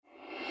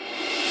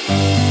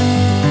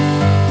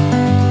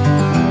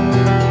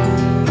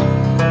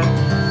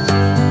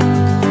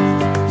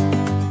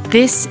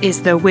This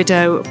is the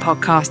Widow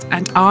Podcast,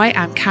 and I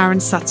am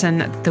Karen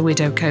Sutton, the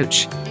Widow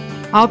Coach.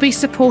 I'll be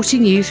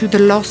supporting you through the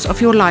loss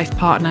of your life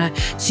partner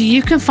so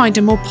you can find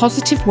a more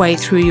positive way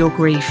through your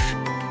grief.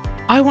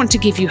 I want to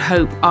give you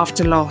hope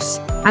after loss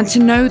and to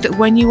know that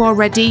when you are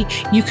ready,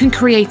 you can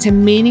create a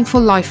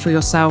meaningful life for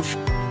yourself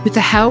with the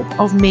help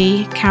of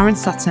me, Karen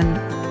Sutton,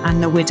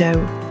 and the Widow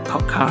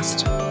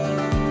Podcast.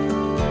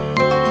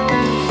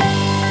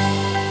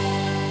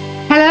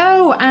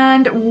 Hello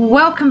and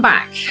welcome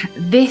back.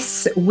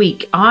 This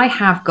week I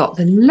have got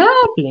the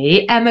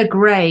lovely Emma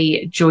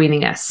Gray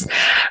joining us.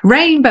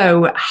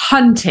 Rainbow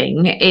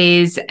hunting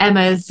is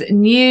Emma's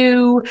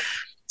new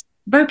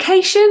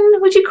vocation,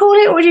 would you call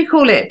it? What would you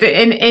call it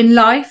in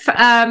life?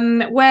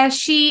 Where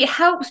she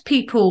helps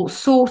people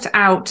sort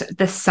out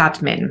the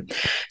Sadmin.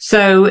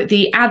 So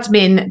the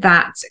admin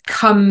that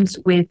comes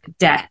with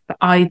death,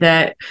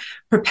 either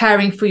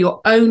preparing for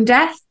your own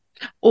death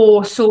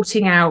or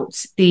sorting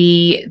out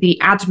the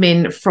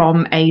admin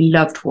from a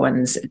loved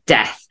one's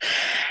death.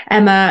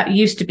 Emma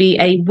used to be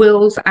a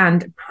wills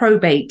and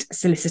probate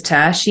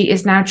solicitor. She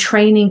is now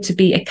training to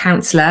be a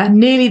counsellor,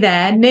 nearly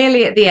there,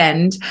 nearly at the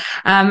end,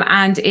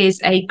 and is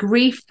a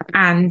grief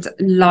and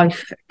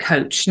life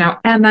coach. Now,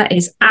 Emma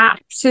is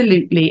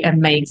absolutely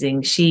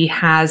amazing. She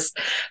has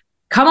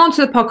come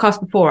onto the podcast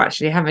before,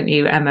 actually, haven't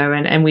you, Emma?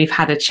 And we've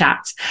had a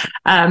chat.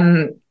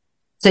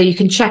 So you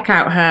can check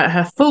out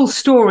her full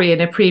story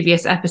in a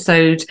previous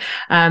episode.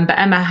 But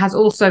Emma has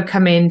also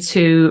come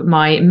into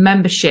my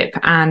membership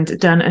and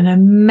done an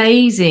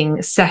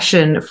amazing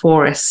session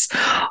for us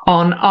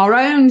on our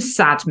own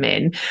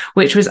Sadmin,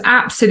 which was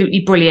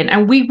absolutely brilliant.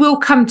 And we will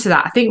come to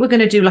that. I think we're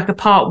going to do like a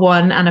part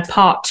 1 and a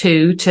part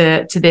 2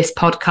 to this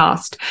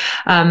podcast.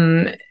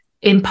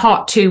 In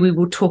part 2, we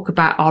will talk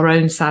about our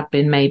own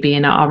Sadmin, maybe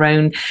in our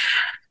own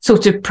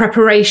sort of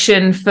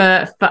preparation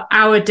for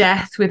our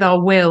death with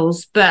our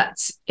wills.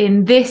 But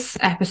in this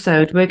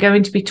episode, we're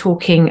going to be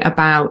talking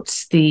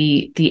about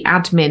the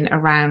admin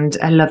around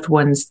a loved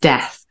one's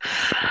death,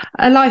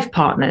 a life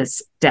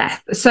partner's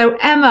death. So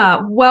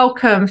Emma,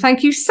 welcome.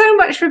 Thank you so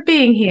much for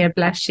being here.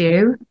 Bless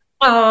you.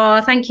 Oh,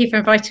 thank you for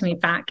inviting me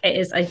back. It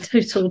is a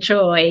total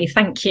joy.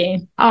 Thank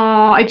you.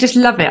 Oh, I just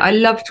love it. I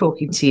love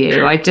talking to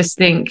you. I just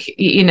think,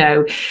 you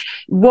know,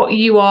 what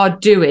you are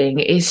doing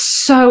is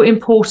so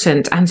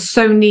important and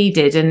so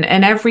needed.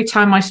 And every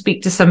time I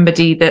speak to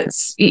somebody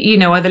that's, you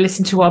know, either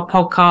listened to our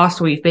podcast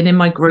or you've been in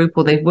my group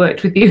or they've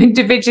worked with you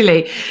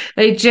individually,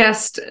 they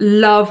just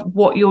love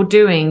what you're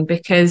doing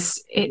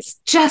because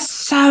it's just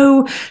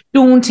so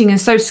daunting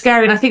and so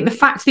scary. And I think the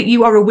fact that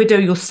you are a widow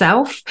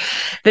yourself,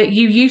 that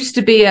you used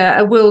to be a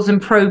wills and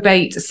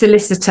probate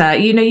solicitor,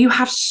 you know, you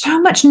have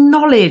so much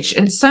knowledge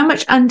and so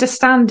much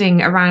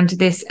understanding around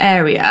this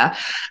area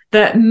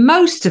that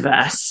most of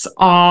us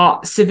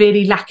are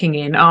severely lacking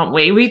in, aren't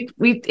we?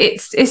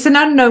 It's an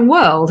unknown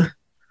world.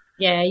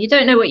 Yeah, you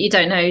don't know what you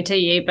don't know, do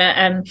you? But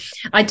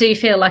I do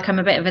feel like I'm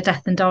a bit of a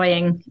death and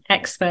dying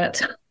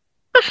expert.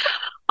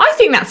 I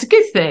think that's a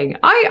good thing.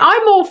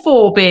 I'm all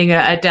for being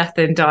a death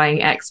and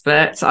dying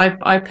expert.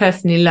 I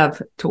personally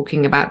love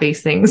talking about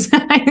these things.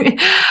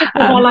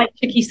 I like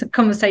tricky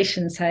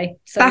conversations, hey?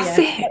 So, that's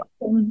it.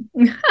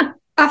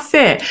 That's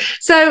it.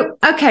 So,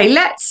 okay,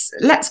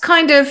 let's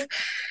kind of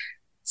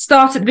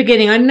start at the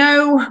beginning. I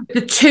know the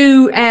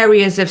two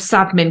areas of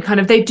Sadmin kind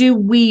of, they do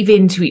weave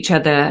into each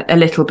other a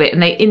little bit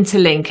and they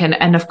interlink.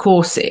 And of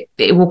course,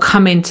 it will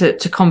come into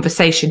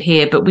conversation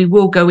here, but we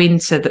will go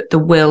into the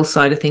will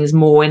side of things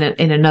more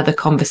in another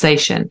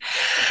conversation.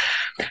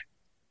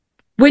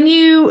 When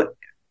you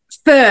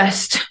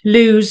first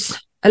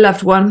lose a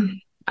loved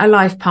one, a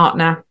life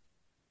partner,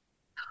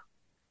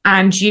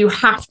 and you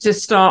have to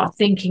start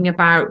thinking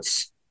about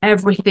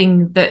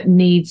everything that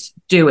needs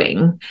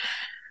doing,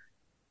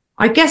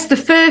 I guess the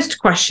first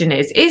question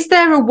is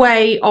there a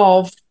way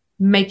of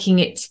making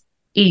it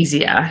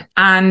easier?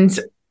 And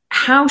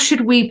how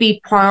should we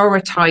be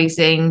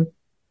prioritizing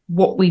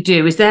what we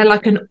do? Is there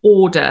like an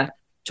order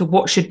to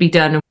what should be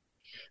done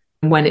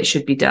and when it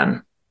should be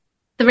done?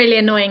 The really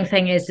annoying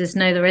thing is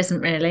no, there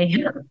isn't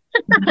really.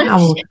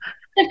 Wow.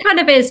 There kind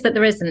of is, but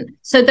there isn't.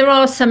 So there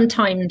are some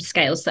time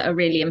scales that are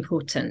really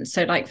important.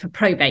 So like for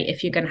probate,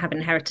 if you're going to have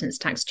inheritance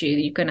tax due,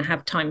 you're going to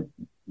have time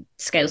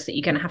scales that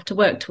you're going to have to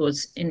work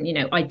towards. And, you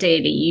know,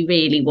 ideally you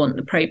really want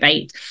the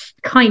probate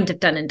kind of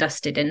done and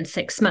dusted in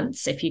 6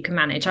 months if you can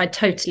manage. I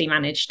totally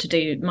managed to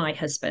do my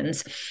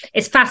husband's.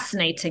 It's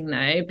fascinating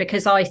though,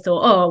 because I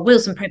thought, oh,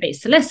 wills and probate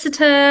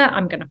solicitor,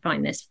 I'm going to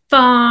find this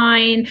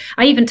fine.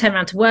 I even turned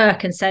around to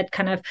work and said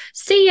kind of,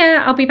 see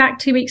ya, I'll be back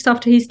 2 weeks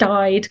after he's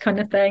died kind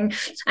of thing.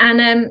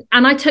 And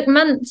I took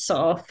months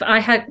off. I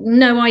had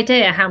no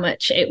idea how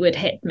much it would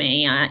hit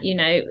me. You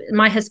know,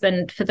 my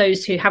husband, for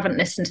those who haven't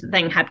listened to the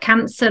thing, had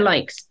cancer,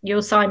 like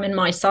your Simon,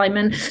 my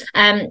Simon.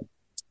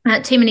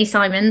 Too many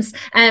Simons.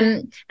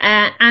 And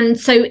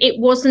so it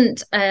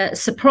wasn't a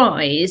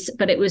surprise,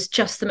 but it was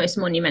just the most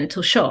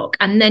monumental shock.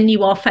 And then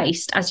you are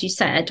faced, as you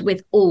said,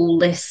 with all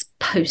this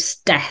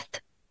post-death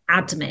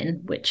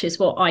admin, which is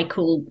what I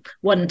call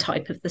one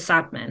type of the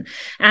Sadmin.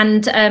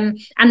 And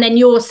then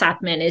your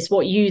Sadmin is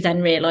what you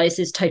then realise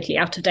is totally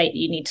out of date that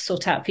you need to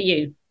sort out for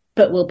you.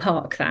 But we'll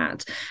park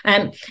that.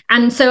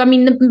 And so, I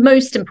mean, the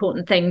most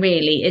important thing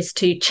really is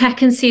to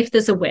check and see if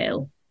there's a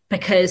will,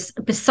 because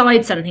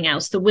besides anything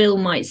else, the will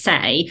might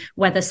say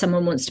whether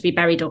someone wants to be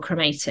buried or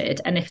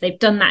cremated. And if they've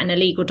done that in a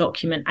legal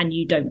document and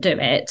you don't do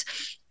it,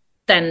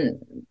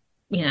 then,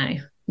 you know,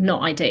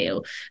 not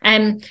ideal.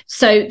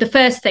 So the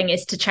first thing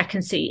is to check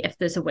and see if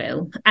there's a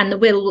will, and the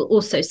will will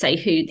also say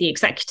who the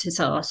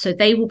executors are. So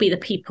they will be the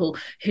people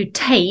who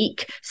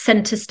take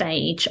centre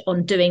stage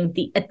on doing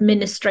the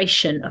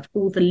administration of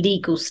all the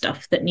legal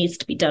stuff that needs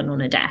to be done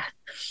on a death.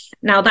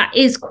 Now, that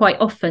is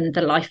quite often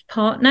the life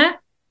partner,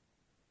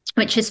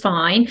 which is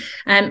fine.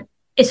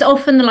 It's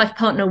often the life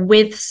partner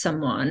with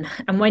someone.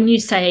 And when you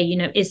say, you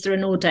know, is there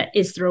an order?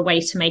 Is there a way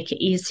to make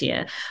it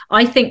easier?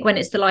 I think when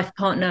it's the life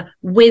partner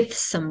with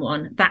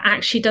someone, that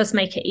actually does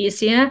make it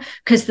easier,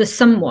 because the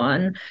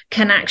someone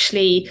can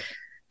actually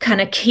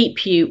kind of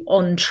keep you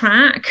on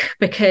track.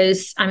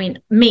 Because, I mean,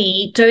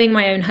 me doing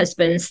my own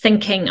husband's,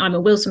 thinking I'm a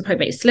wills and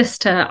probate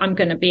solicitor, I'm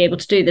going to be able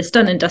to do this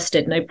done and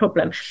dusted, no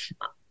problem.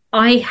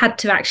 I had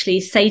to actually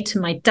say to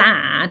my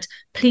dad,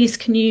 please,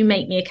 can you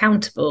make me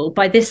accountable?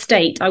 By this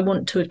date, I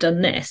want to have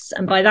done this.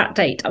 And by that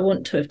date, I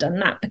want to have done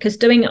that. Because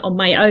doing it on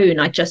my own,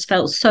 I just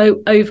felt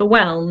so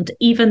overwhelmed,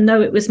 even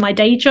though it was my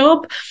day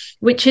job,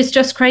 which is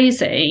just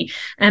crazy.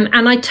 And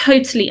I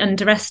totally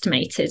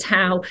underestimated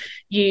how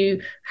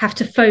you have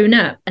to phone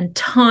up and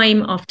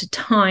time after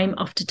time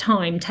after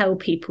time tell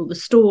people the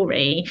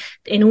story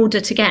in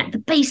order to get the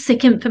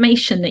basic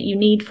information that you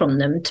need from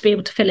them to be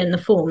able to fill in the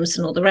forms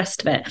and all the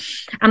rest of it.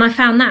 And I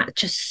found that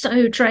just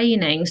so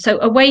draining. So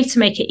a way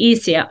to make it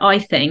easier, I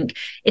think,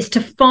 is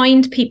to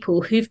find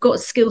people who've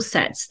got skill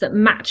sets that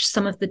match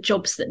some of the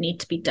jobs that need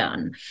to be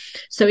done.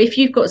 So if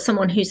you've got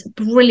someone who's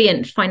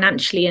brilliant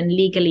financially and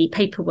legally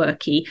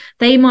paperworky,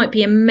 they might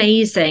be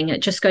amazing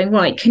at just going,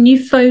 right, can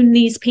you phone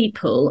these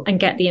people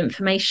and get the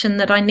information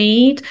that I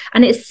need?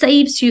 And it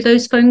saves you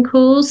those phone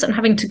calls and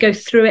having to go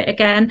through it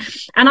again.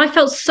 And I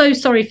felt so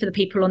sorry for the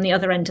people on the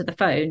other end of the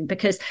phone,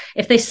 because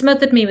if they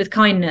smothered me with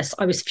kindness,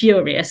 I was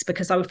furious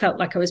because I felt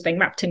like I was being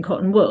wrapped in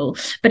cotton wool.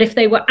 But if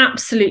they were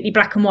absolutely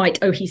black and white,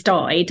 oh, he's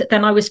died,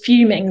 then I was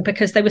fuming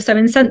because they were so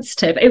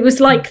insensitive. It was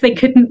like they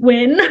couldn't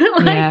win.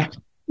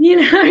 You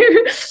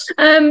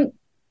know,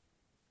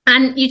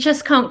 and you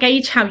just can't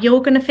gauge how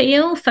you're going to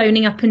feel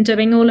phoning up and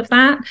doing all of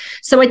that.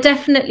 So I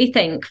definitely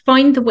think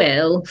find the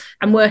will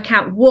and work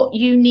out what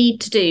you need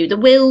to do. The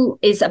will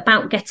is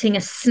about getting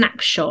a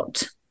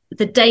snapshot.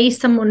 The day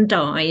someone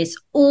dies,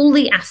 all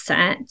the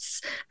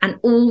assets and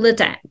all the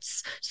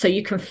debts. So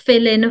you can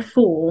fill in a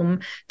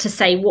form to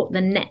say what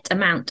the net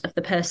amount of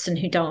the person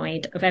who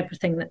died of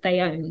everything that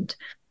they owned.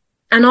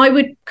 And I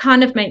would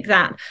kind of make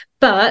that.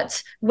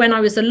 But when I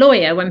was a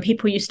lawyer, when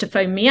people used to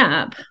phone me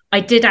up,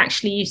 I did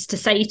actually used to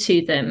say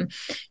to them,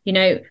 you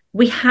know,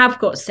 we have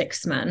got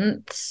 6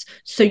 months,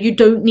 so you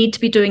don't need to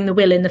be doing the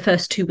will in the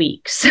first 2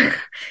 weeks. Okay.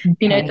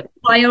 You know, the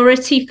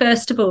priority,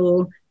 first of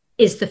all,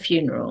 is the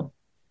funeral.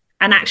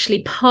 And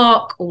actually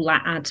park all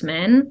that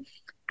admin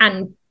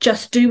and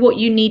just do what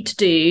you need to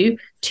do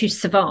to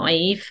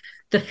survive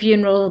the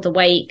funeral, the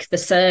wake, the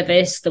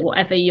service, the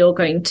whatever you're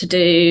going to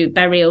do,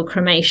 burial,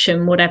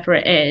 cremation, whatever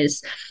it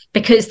is,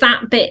 because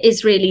that bit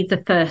is really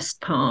the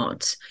first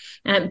part.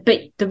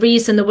 But the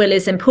reason the will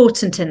is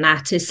important in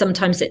that is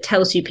sometimes it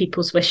tells you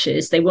people's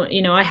wishes. They want,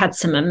 you know, I had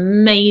some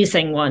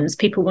amazing ones,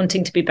 people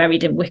wanting to be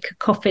buried in wicker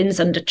coffins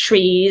under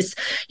trees,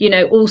 you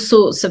know, all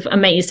sorts of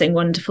amazing,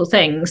 wonderful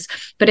things.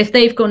 But if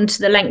they've gone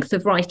to the length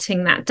of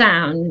writing that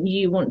down,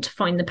 you want to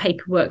find the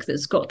paperwork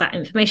that's got that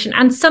information.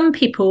 And some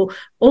people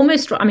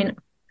almost, I mean,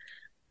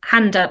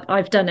 hand up,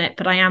 I've done it,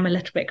 but I am a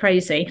little bit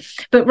crazy,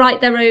 but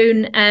write their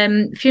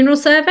own funeral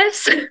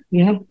service.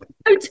 Yeah.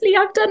 Totally,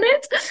 I've done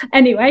it.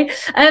 Anyway,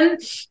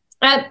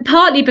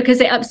 partly because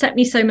it upset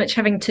me so much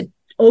having to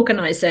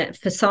organise it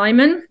for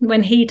Simon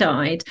when he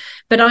died.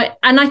 But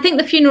I think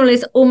the funeral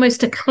is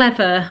almost a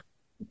clever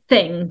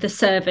thing, the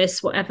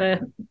service,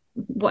 whatever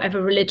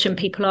religion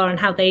people are and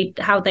how they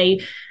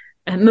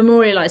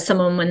memorialise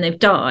someone when they've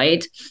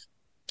died.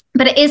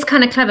 But it is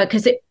kind of clever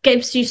because it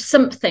gives you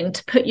something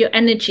to put your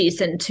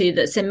energies into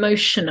that's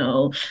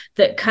emotional,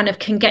 that kind of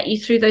can get you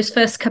through those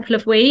first couple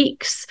of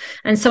weeks.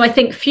 And so I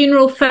think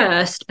funeral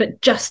first, but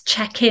just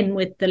check in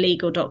with the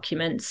legal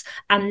documents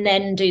and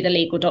then do the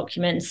legal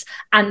documents.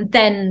 And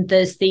then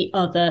there's the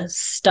other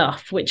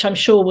stuff, which I'm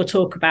sure we'll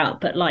talk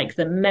about, but like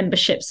the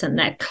memberships and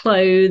their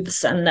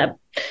clothes and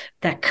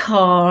their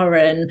car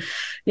and,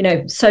 you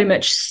know, so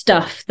much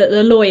stuff that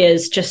the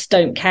lawyers just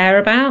don't care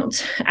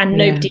about and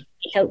nobody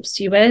helps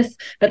you with.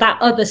 But that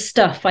other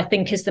stuff, I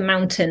think, is the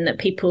mountain that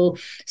people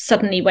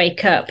suddenly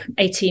wake up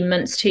 18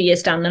 months, 2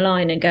 years down the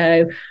line and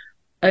go,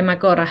 oh my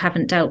God, I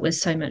haven't dealt with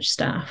so much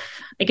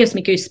stuff. It gives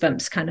me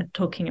goosebumps kind of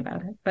talking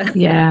about it. But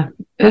yeah,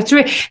 that's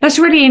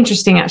really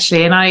interesting,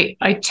 actually. And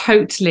I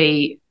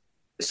totally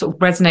sort of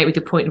resonate with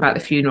your point about the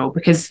funeral,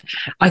 because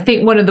I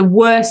think one of the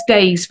worst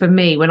days for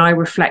me when I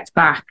reflect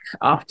back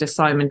after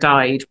Simon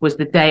died was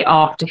the day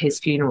after his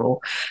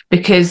funeral,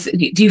 because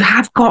you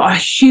have got a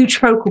huge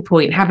focal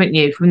point, haven't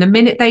you? From the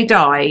minute they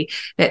die,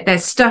 that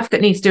there's stuff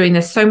that needs doing,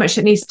 there's so much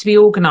that needs to be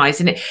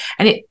organized, and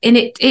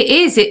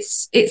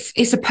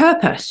it's a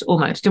purpose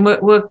almost, and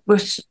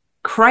we're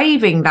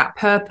craving that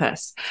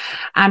purpose,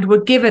 and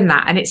we're given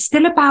that, and it's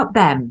still about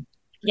them.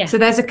 Yeah. So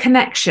there's a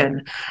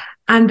connection.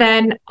 And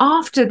then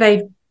after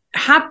they've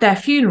had their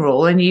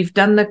funeral and you've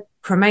done the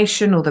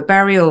cremation or the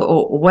burial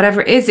or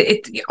whatever it is,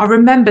 I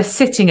remember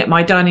sitting at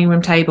my dining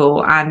room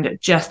table and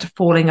just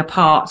falling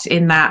apart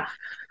in that,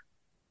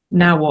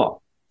 now what?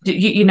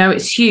 You know,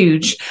 it's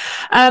huge.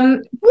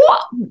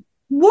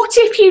 What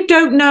if you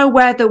don't know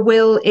where the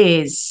will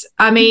is?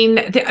 I mean,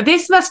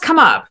 this must come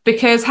up,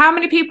 because how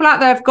many people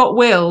out there have got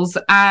wills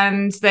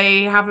and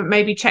they haven't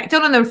maybe checked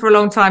on them for a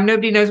long time?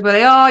 Nobody knows where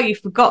they are. You've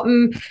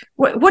forgotten.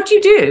 What do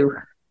you do?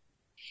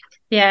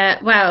 Yeah,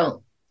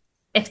 well,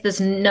 if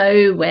there's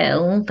no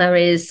will, there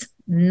is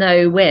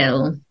no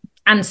will.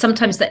 And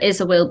sometimes there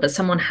is a will, but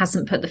someone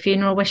hasn't put the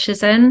funeral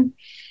wishes in.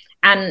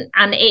 And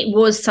it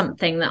was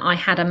something that I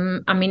had.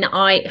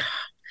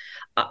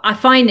 I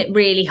find it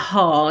really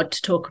hard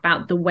to talk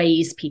about the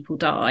ways people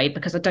die,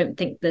 because I don't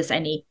think there's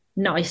any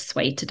nice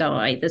way to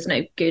die. There's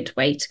no good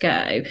way to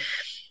go.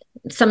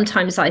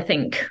 Sometimes I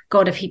think,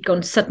 God, if he'd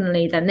gone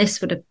suddenly, then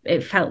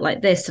it felt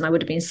like this, and I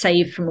would have been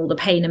saved from all the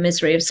pain and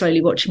misery of slowly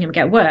watching him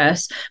get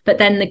worse. But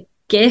then the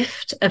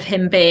gift of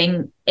him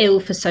being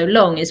ill for so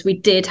long is we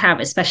did have,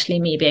 especially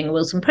me being a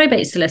wills and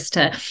probate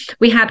solicitor,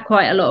 we had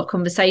quite a lot of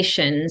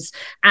conversations,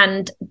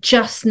 and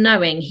just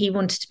knowing he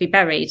wanted to be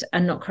buried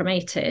and not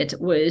cremated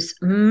was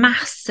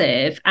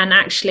massive. And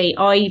actually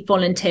I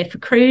volunteer for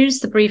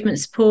Cruise, the bereavement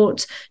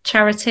support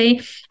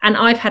charity, and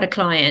I've had a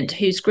client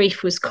whose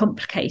grief was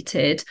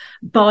complicated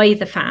by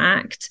the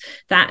fact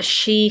that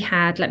she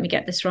had, let me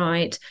get this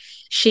right,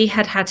 she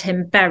had had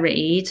him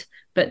buried,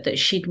 but that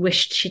she'd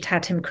wished she'd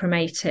had him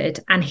cremated,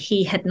 and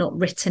he had not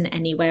written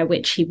anywhere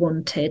which he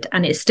wanted.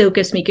 And it still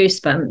gives me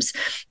goosebumps,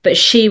 but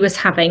she was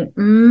having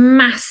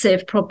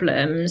massive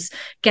problems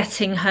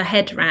getting her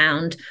head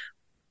round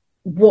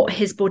what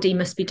his body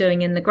must be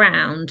doing in the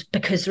ground,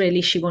 because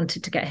really she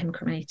wanted to get him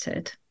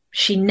cremated.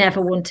 She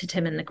never wanted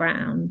him in the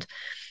ground,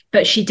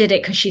 but she did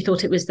it because she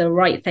thought it was the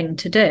right thing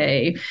to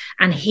do.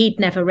 And he'd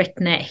never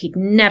written it. He'd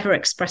never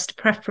expressed a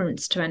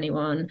preference to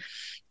anyone.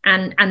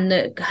 And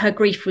her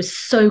grief was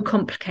so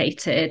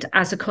complicated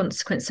as a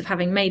consequence of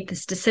having made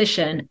this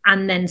decision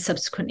and then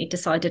subsequently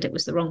decided it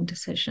was the wrong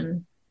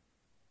decision.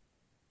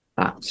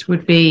 That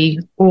would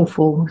be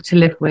awful to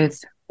live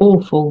with.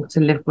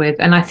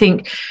 And I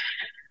think,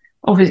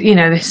 obviously, you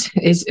know, this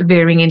is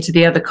veering into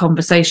the other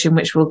conversation,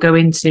 which we'll go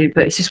into,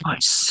 but it's just why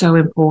it's so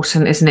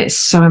important, isn't it? It's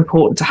so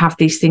important to have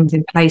these things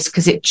in place,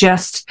 because it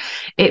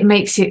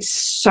makes it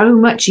so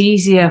much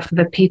easier for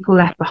the people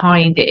left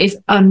behind. It is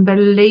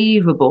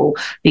unbelievable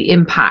the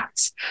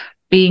impact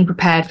being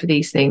prepared for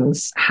these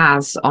things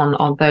has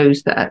on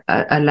those that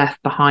are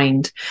left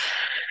behind.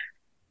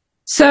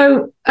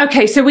 So,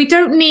 okay, so we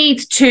don't need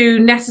to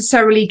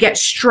necessarily get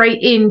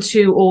straight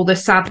into all the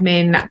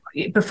Sadmin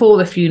before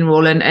the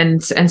funeral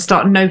and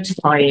start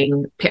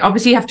notifying.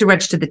 Obviously, you have to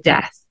register the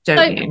death,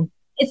 don't you?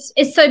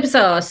 It's so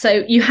bizarre.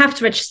 So you have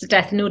to register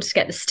death in order to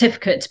get the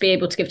certificate to be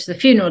able to give to the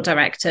funeral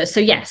director. So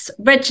yes,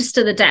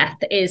 register the death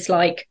is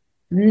like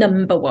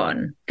number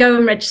one. Go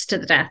and register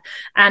the death.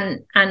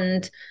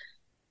 And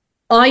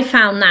I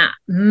found that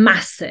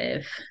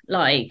massive,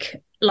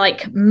 like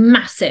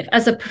massive.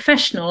 As a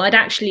professional, I'd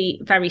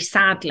actually very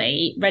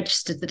sadly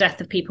registered the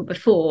death of people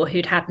before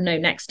who'd had no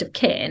next of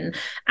kin,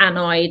 and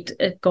I'd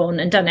gone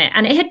and done it.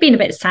 And it had been a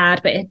bit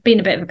sad, but it had been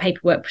a bit of a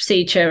paperwork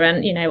procedure.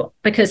 And, you know,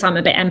 because I'm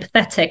a bit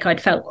empathetic,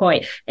 I'd felt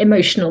quite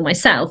emotional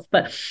myself,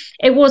 but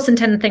it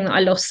wasn't anything that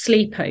I lost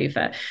sleep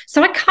over.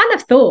 So I kind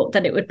of thought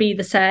that it would be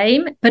the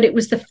same, but it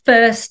was the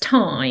first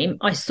time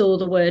I saw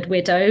the word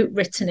widow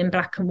written in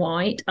black and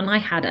white, and I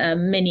had a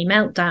mini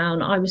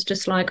meltdown. I was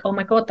just like, oh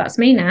my God, that's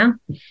me now.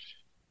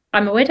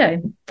 I'm a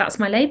widow. That's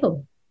my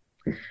label.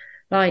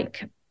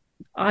 Like,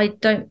 I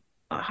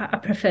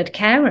preferred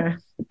carer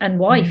and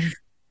wife.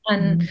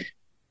 And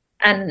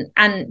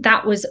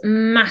that was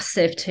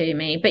massive to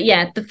me. But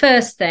yeah, the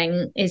first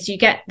thing is you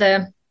get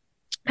the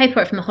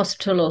paperwork from the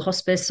hospital or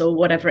hospice or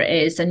whatever it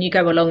is, and you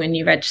go along and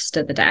you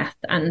register the death,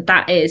 and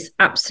that is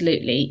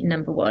absolutely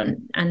number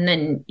one. And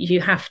then you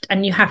have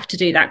to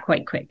do that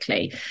quite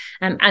quickly,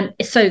 and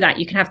so that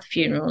you can have the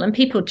funeral. And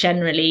people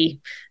generally,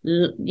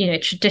 you know,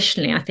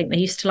 traditionally, I think they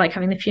used to like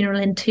having the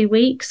funeral in 2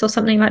 weeks or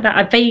something like that.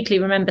 I vaguely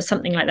remember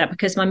something like that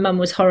because my mum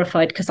was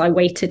horrified because I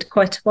waited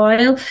quite a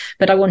while,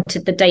 but I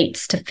wanted the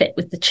dates to fit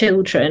with the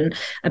children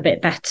a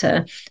bit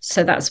better,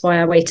 so that's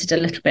why I waited a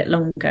little bit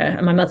longer.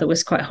 And my mother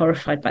was quite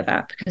horrified by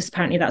that, because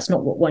apparently that's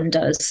not what one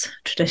does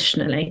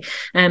traditionally.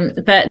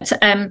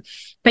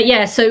 But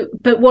yeah, so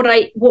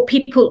what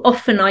people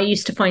often I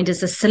used to find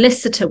as a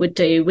solicitor would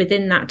do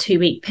within that 2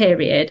 week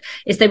period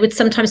is they would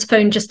sometimes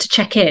phone just to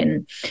check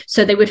in.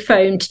 So they would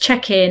phone to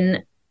check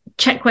in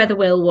check where the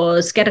will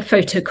was, get a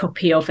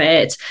photocopy of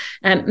it,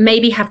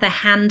 maybe have their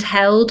hand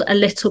held a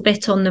little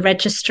bit on the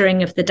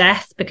registering of the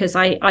death, because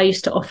I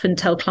used to often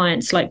tell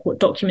clients like what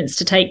documents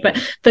to take, but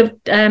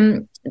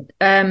the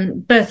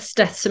births,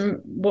 deaths and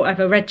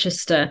whatever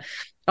register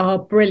are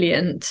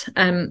brilliant,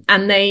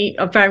 and they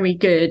are very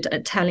good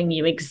at telling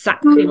you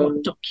exactly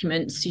what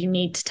documents you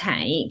need to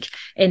take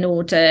in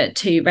order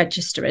to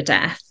register a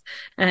death.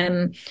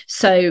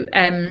 So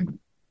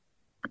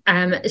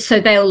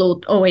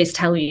they'll always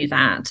tell you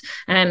that.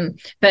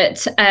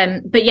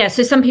 But yeah,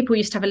 so some people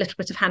used to have a little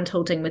bit of hand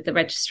holding with the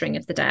registering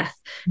of the death.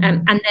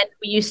 And then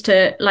we used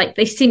to, like,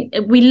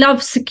 we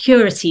love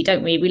security,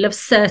 don't we? We love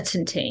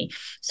certainty.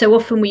 So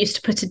often we used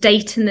to put a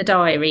date in the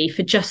diary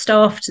for just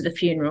after the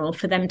funeral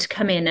for them to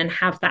come in and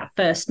have that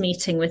first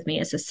meeting with me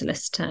as a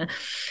solicitor.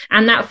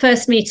 And that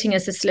first meeting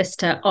as a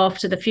solicitor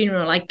after the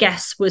funeral, I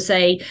guess, was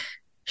a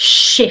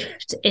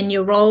shift in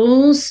your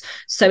roles.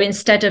 So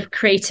instead of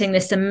creating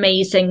this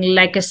amazing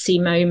legacy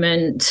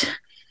moment,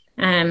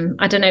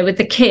 I don't know, with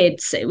the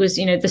kids, it was,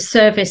 the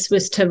service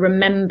was to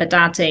remember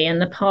daddy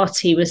and the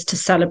party was to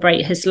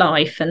celebrate his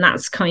life. And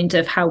that's kind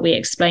of how we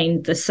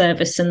explained the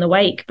service and the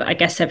wake. But I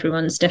guess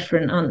everyone's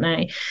different, aren't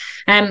they?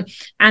 And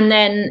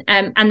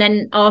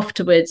then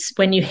afterwards,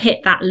 when you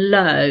hit that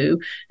low,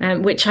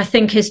 which I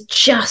think is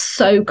just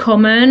so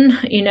common,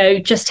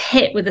 just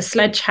hit with a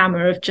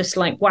sledgehammer of just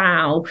like,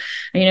 wow,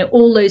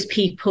 all those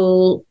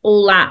people,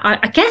 all that,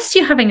 I guess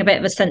you're having a bit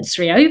of a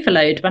sensory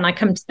overload when I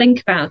come to think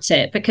about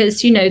it,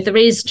 because, there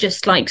is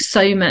just like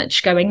so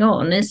much going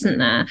on, isn't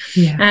there?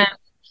 Yeah.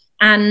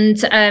 And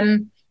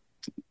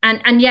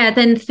yeah,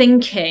 then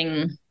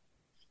thinking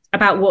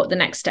about what the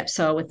next steps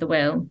are with the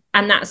will.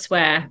 And that's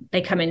where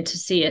they come in to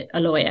see a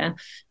lawyer.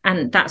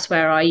 And that's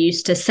where I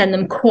used to send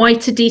them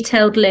quite a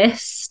detailed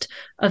list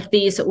of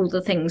these are all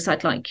the things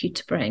I'd like you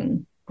to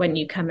bring when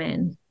you come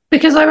in.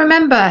 Because I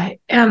remember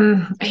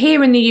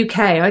here in the UK,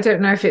 I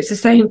don't know if it's the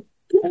same,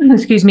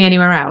 excuse me,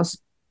 anywhere else,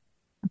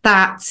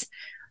 that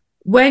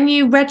when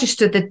you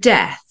register the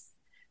death,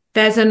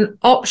 there's an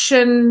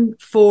option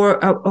for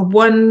a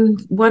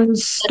one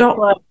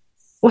stop.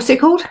 What's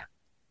it called?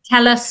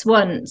 Tell us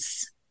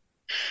once.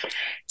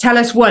 Tell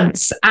us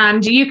once,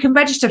 and you can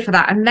register for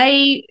that. And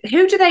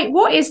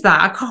what is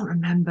that? I can't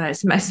remember.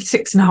 It's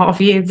 6.5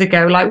 years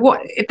ago. Like,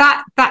 what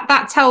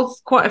that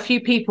tells quite a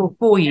few people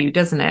for you,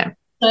 doesn't it?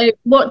 So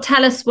what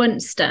Tell Us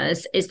Once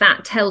does is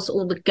that tells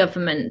all the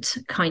government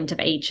kind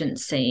of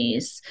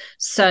agencies.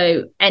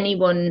 So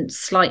anyone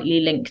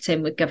slightly linked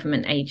in with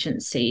government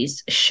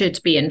agencies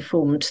should be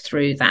informed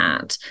through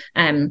that.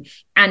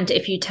 And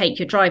if you take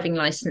your driving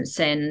license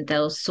in,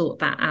 they'll sort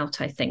that out,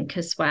 I think,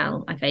 as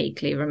well. I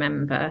vaguely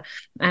remember.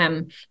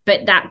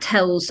 But that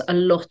tells a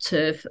lot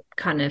of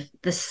kind of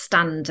the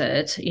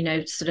standard,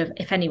 sort of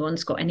if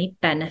anyone's got any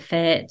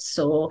benefits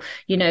or,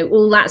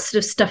 all that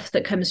sort of stuff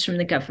that comes from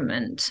the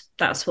government.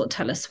 That's what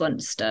Tell Us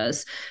Once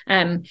does.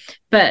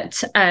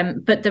 But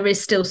there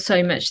is still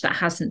so much that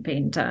hasn't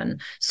been done.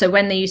 So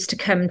when they used to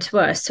come to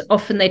us,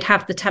 often they'd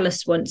have the Tell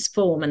Us Once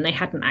form and they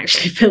hadn't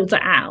actually filled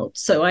it out.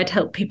 So I'd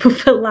help people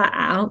fill that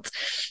out.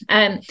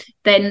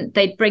 Then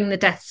they'd bring the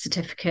death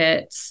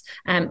certificates.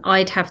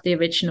 I'd have the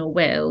original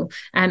will.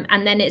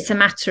 And then it's a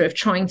matter of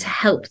trying to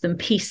help them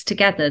piece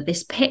together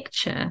this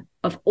picture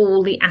of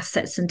all the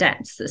assets and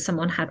debts that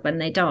someone had when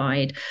they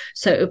died.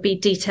 So it would be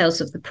details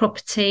of the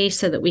property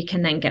so that we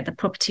can then get the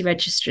property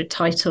registered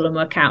title and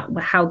work out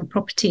how the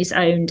property is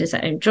owned. Is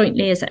it owned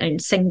jointly? Is it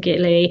owned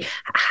singularly?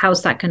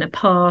 How's that going to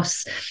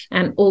pass?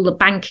 All the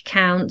bank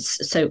accounts,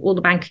 so all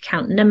the bank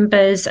account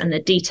numbers and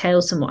the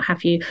details and what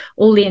have you,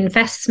 all the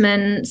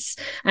investments,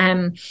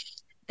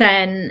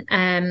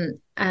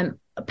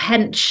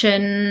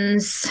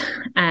 pensions,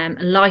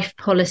 life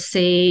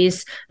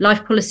policies.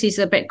 Life policies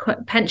are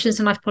pensions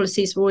and life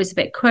policies were always a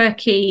bit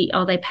quirky.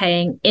 Are they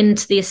paying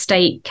into the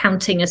estate,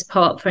 counting as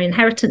part for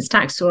inheritance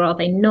tax, or are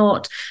they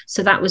not?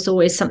 So that was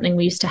always something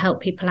we used to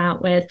help people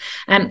out with.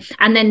 And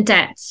then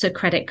debts, so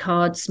credit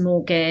cards,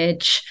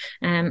 mortgage,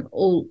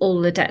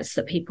 all the debts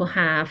that people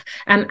have.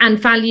 And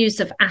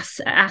values of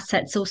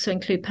assets also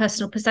include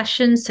personal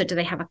possessions. So do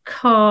they have a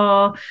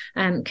car?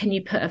 Can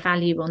you put a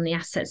value on the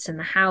assets in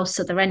the house?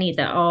 Are there any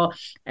that are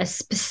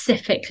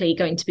specifically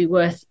going to be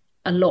worth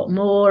a lot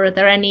more? Are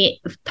there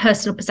any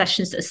personal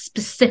possessions that are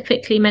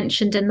specifically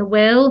mentioned in the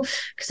will?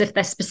 Because if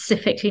they're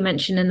specifically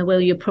mentioned in the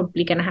will, you're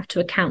probably going to have to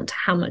account to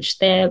how much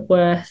they're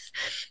worth.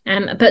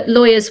 But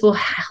lawyers will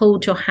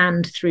hold your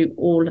hand through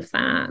all of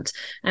that.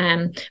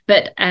 And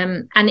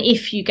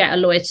if you get a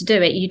lawyer to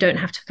do it, you don't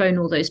have to phone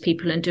all those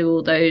people and do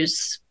all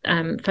those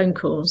phone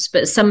calls.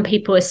 But some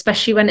people,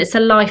 especially when it's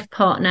a life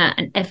partner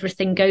and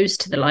everything goes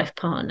to the life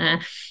partner,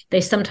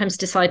 they sometimes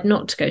decide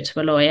not to go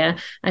to a lawyer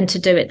and to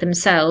do it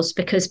themselves,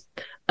 because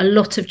a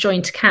lot of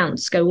joint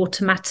accounts go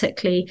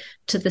automatically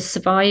to the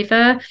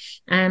survivor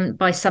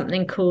by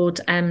something called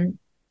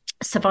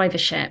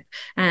survivorship.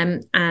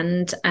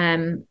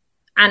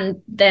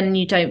 And then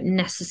you don't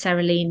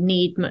necessarily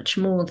need much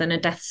more than a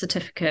death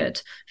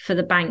certificate for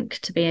the bank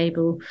to be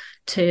able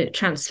to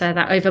transfer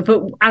that over.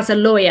 But as a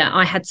lawyer,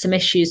 I had some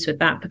issues with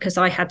that, because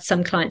I had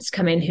some clients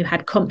come in who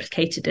had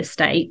complicated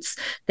estates.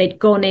 They'd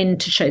gone in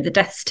to show the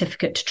death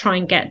certificate to try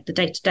and get the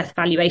date of death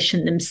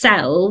valuation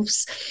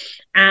themselves.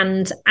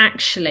 And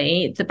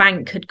actually the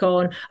bank had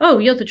gone, oh,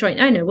 you're the joint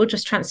owner, we'll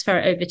just transfer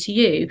it over to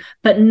you.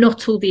 But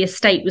not all the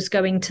estate was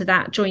going to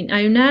that joint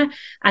owner.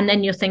 And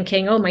then you're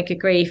thinking, oh my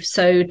good grief,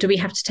 so do we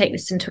have to take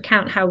this into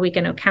account? How are we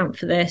going to account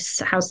for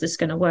this? How's this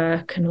going to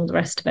work? And all the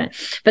rest of it.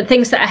 But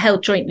things that are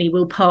held jointly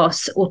will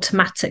pass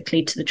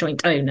automatically to the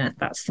joint owner.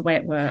 That's the way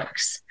it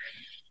works.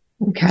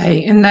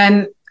 Okay. And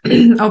then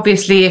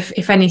obviously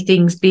if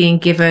anything's being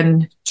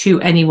given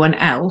to anyone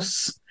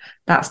else,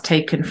 that's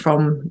taken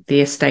from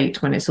the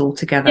estate when it's all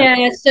together.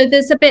 Yeah, so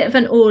there's a bit of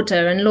an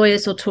order, and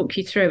lawyers will talk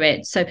you through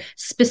it. So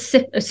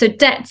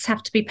debts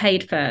have to be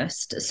paid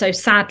first. So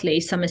sadly,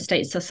 some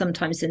estates are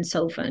sometimes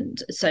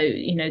insolvent. So,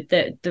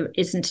 there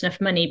isn't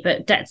enough money,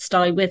 but debts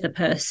die with a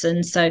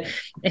person. So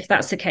if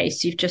that's the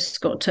case, you've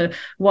just got to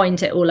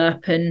wind it all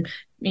up and,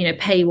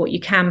 pay what you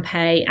can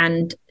pay.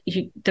 And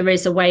there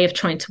is a way of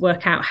trying to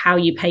work out how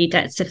you pay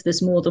debts if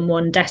there's more than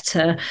one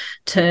debtor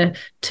to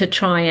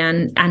try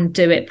and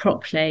do it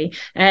properly.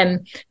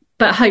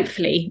 But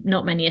hopefully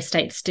not many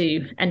estates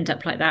do end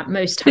up like that.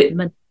 Most have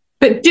money.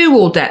 But do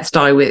all debts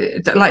die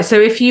with,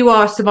 so if you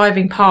are a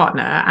surviving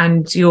partner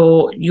and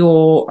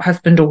your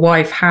husband or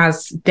wife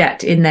has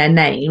debt in their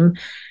name,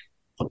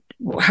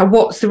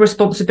 what's the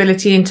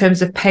responsibility in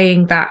terms of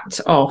paying that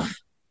off?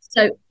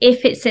 So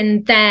if it's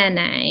in their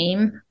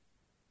name,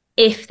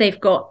 if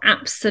they've got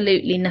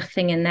absolutely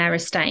nothing in their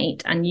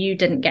estate and you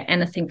didn't get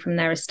anything from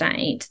their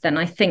estate, then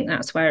I think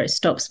that's where it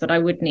stops. But I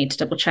would need to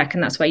double check,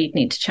 and that's where you'd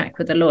need to check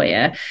with a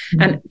lawyer.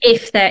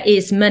 If there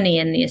is money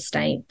in the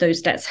estate,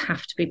 those debts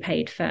have to be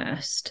paid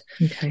first.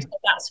 Okay. So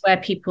that's where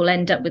people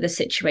end up with a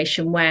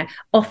situation where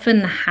often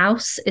the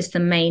house is the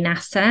main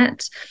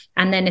asset.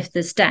 And then if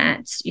there's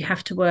debts, you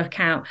have to work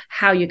out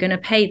how you're going to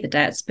pay the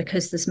debts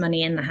because there's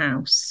money in the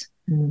house.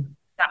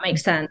 That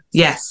makes sense.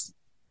 Yes.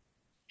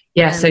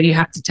 Yeah, so you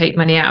have to take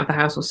money out of the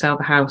house or sell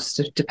the house,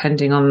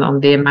 depending on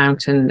the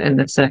amount and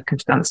the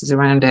circumstances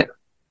around it.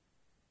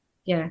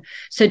 Yeah.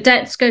 So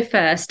debts go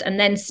first, and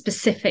then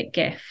specific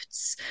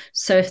gifts.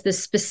 So if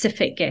there's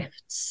specific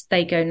gifts,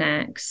 they go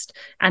next.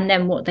 And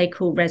then what they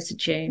call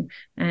residue,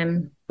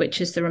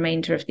 which is the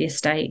remainder of the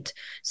estate.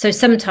 So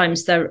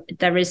sometimes there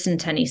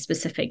isn't any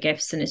specific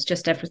gifts, and it's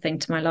just everything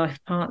to my life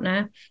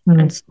partner.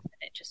 And so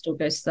it just all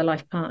goes to the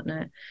life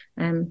partner.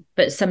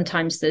 But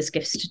sometimes there's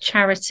gifts to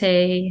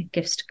charity,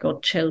 gifts to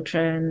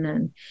godchildren,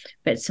 and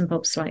bits and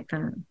bobs like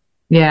that.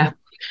 Yeah.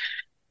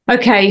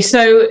 Okay,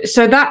 so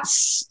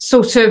that's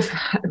sort of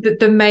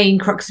the main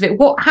crux of it.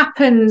 What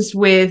happens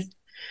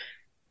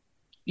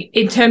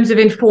in terms of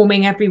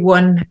informing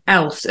everyone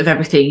else of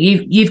everything?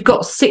 You've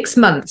got 6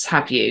 months,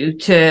 have you,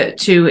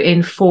 to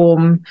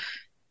inform,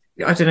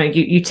 I don't know,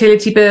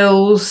 utility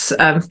bills,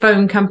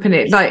 phone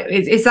company, like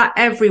is that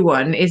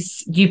everyone?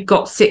 You've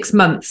got 6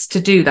 months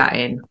to do that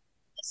in?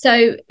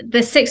 So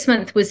the 6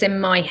 month was in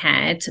my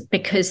head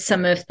because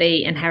some of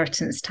the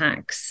inheritance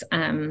tax.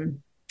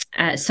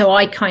 So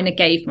I kind of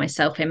gave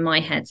myself in my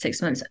head 6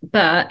 months,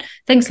 but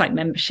things like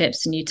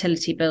memberships and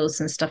utility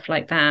bills and stuff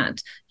like that,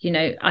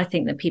 I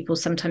think that people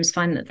sometimes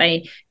find that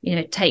they,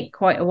 take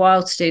quite a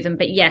while to do them.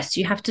 But yes,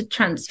 you have to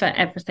transfer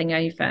everything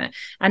over.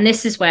 And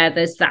this is where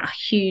there's that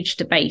huge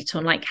debate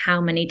on like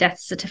how many death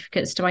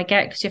certificates do I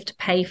get? Because you have to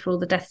pay for all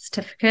the death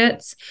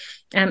certificates.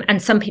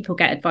 And some people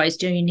get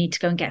advised, you need to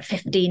go and get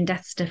 15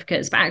 death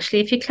certificates. But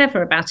actually, if you're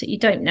clever about it, you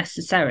don't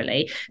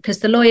necessarily, because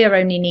the lawyer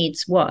only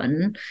needs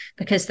one,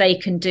 because they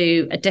can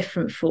do a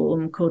different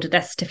form called a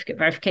death certificate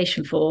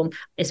verification form,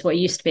 is what it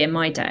used to be in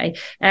my day.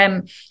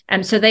 And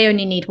so they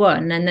only need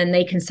one, and then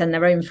they can send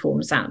their own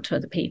forms out to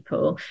other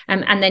people.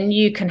 And then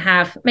you can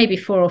have maybe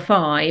 4 or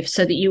 5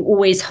 so that you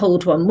always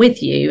hold one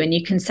with you, and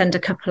you can send a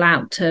couple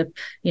out to,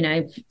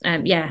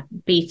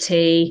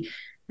 BT,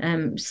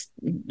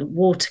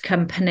 water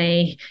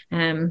company,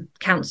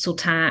 council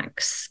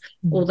tax,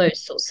 all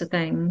those sorts of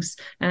things.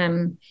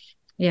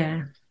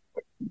 Yeah.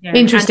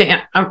 Interesting.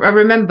 I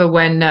remember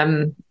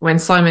when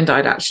Simon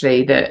died,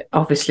 actually, that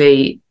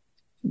obviously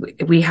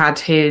we had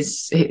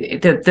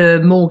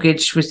the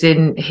mortgage was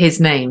in his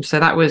name, so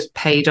that was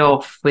paid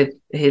off with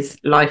his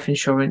life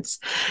insurance,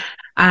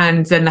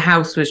 and then the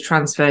house was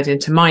transferred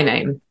into my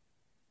name.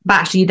 But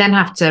actually, you then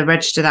have to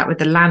register that with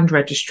the land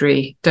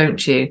registry,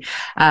 don't you?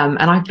 And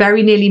I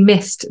very nearly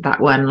missed that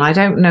one. I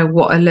don't know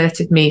what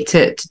alerted me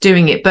to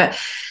doing it, but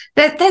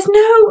there's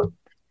no,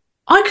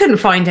 I couldn't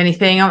find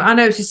anything. I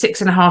know it was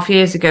 6.5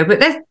 years ago,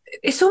 but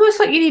it's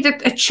almost like you need a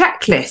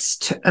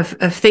checklist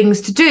of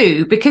things to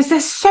do, because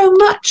there's so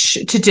much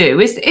to do.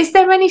 Is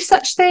there any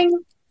such thing?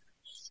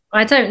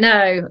 I don't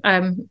know.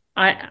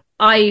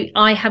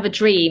 I have a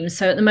dream.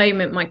 So at the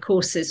moment, my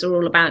courses are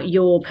all about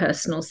your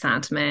personal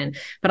Sadmin,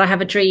 but I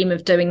have a dream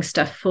of doing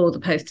stuff for the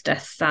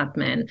post-death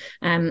Sadmin.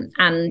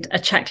 And a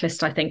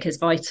checklist, I think, is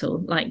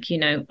vital. Like,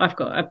 I've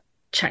got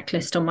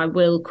checklist on my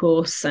will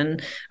course,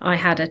 and I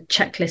had a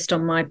checklist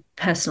on my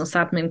personal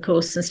Sadmin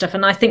course and stuff.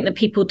 And I think that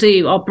people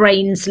do, our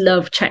brains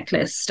love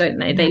checklists, don't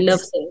they? Yes. They love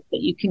things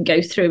that you can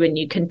go through and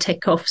you can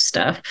tick off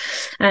stuff.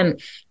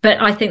 But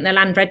I think the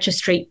land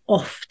registry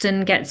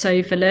often gets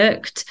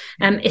overlooked,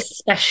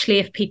 especially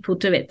if people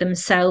do it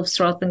themselves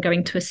rather than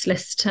going to a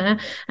solicitor.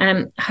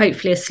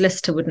 Hopefully a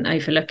solicitor wouldn't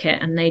overlook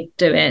it and they'd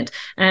do it.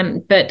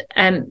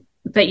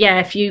 But yeah,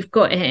 if you've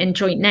got it in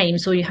joint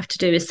names, all you have to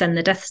do is send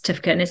the death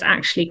certificate, and it's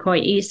actually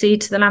quite easy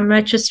to the land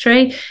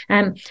registry.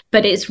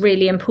 But it's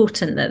really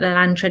important that the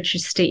land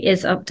registry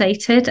is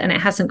updated and it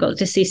hasn't got the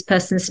deceased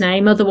person's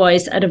name.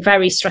 Otherwise, at a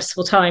very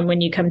stressful time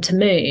when you come to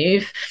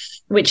move,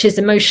 which is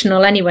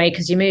emotional anyway,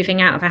 because you're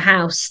moving out of a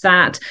house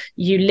that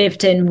you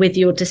lived in with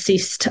your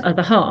deceased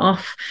other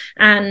half,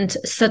 and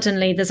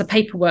suddenly there's a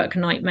paperwork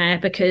nightmare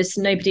because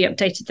nobody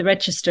updated the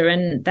register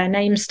and their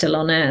name's still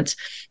on it,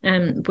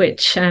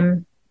 which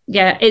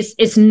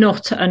is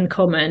not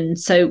uncommon.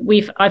 So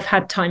I've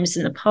had times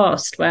in the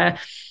past where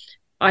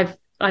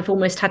I've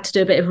almost had to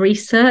do a bit of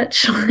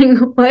research,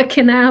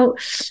 working out,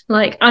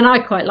 and I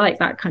quite like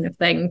that kind of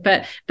thing.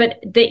 But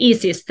the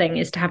easiest thing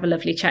is to have a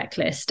lovely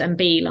checklist and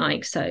be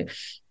like, so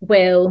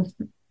will,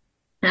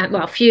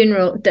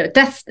 funeral,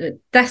 death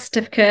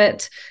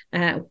certificate,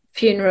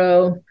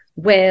 funeral,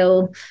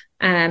 will,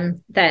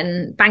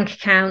 then bank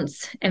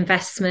accounts,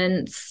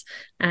 investments,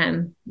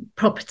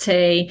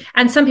 property.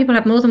 And some people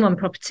have more than one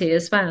property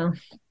as well.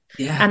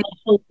 Yeah. And they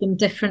hold them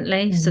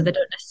differently, so they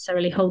don't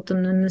necessarily hold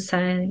them in the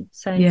same.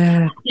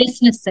 Yeah.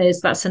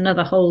 Businesses, that's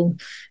another whole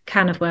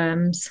can of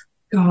worms.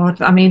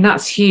 God, I mean,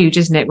 that's huge,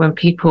 isn't it? When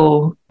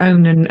people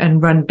own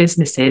and run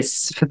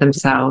businesses for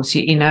themselves,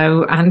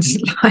 and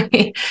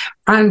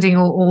rounding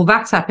all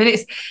that up.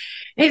 And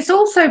it's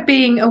also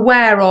being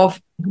aware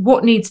of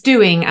what needs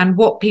doing and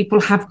what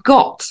people have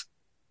got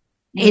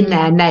in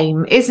their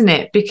name, isn't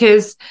it?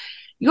 Because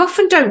you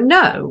often don't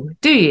know,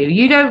 do you?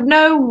 You don't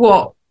know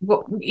what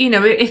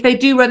if they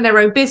do run their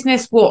own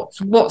business,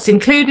 what's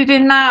included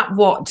in that,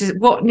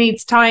 what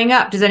needs tying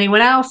up. Does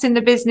anyone else in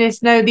the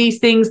business know these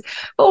things?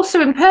 But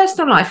also in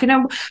personal life,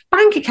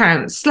 bank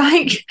accounts.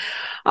 I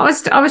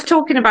was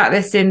talking about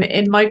this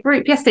in my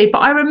group yesterday, but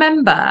I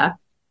remember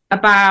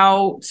it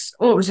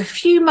was a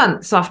few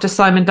months after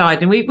Simon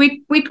died, and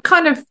we'd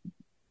kind of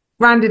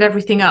rounded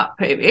everything up.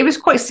 It was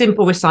quite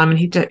simple with Simon.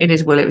 He in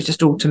his will, it was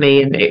just all to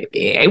me, and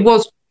it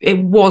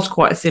was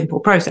quite a simple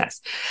process.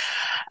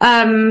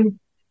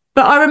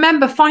 But I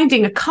remember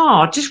finding a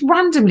card just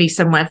randomly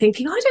somewhere,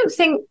 thinking, I don't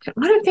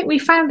think we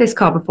found this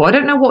card before. I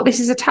don't know what this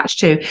is attached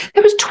to.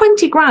 There was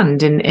 20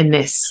 grand in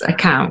this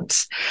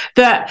account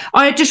that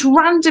I had just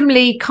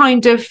randomly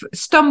kind of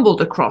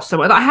stumbled across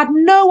somewhere that I had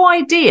no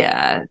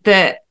idea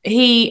that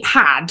he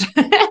had.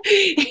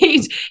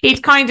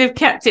 he'd kind of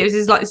kept it. It was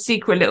his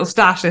secret little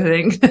stash, I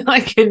think, that I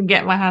couldn't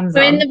get my hands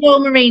on. So in the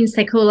Royal Marines,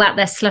 they call that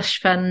their slush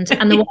fund,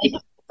 and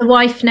the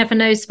wife never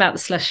knows about the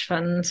slush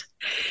fund.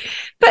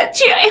 But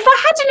if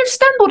I hadn't have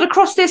stumbled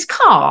across this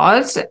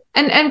card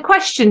and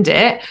questioned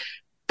it,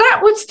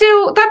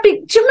 that'd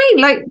be, do you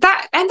mean like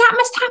that? And that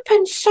must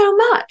happen so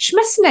much,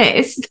 mustn't it?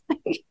 It's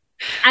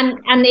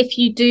And if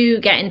you do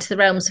get into the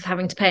realms of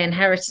having to pay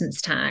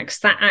inheritance tax,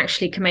 that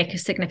actually can make a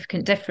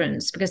significant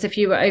difference, because if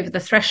you were over the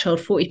threshold,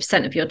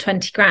 40% of your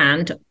 20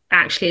 grand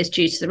actually is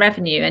due to the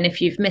revenue. And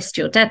if you've missed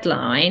your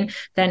deadline,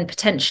 then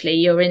potentially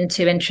you're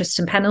into interest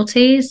and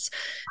penalties.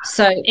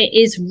 So it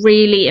is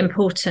really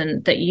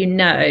important that you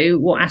know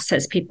what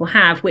assets people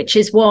have, which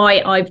is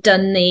why I've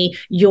done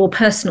your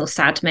personal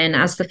Sadmin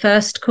as the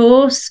first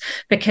course,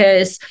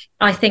 because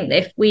I think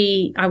that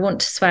I want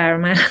to swear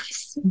on my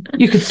house.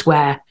 You could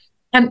swear.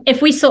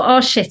 If we sort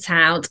our shit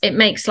out, it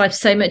makes life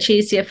so much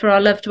easier for our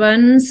loved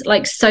ones,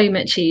 so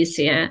much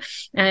easier.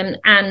 And,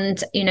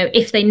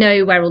 if they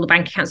know where all the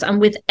bank accounts are, and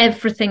with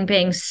everything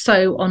being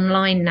so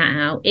online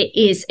now, it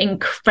is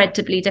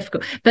incredibly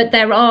difficult. But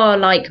there are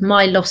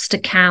my lost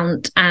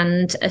account.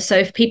 And so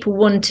if people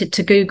wanted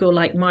to Google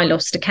my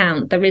lost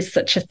account, there is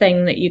such a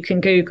thing that you can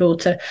Google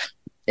to,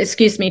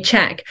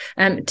 check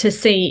to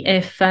see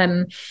if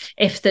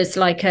there's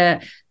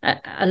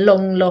a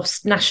long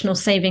lost national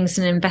savings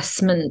and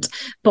investment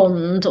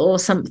bond or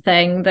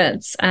something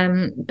that's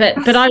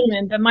but I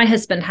remember my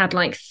husband had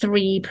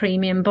 3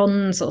 premium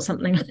bonds or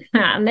something like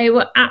that, and they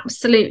were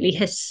absolutely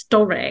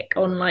historic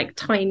on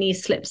tiny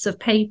slips of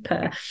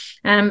paper,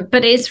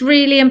 but it's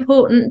really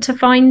important to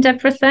find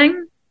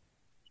everything.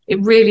 It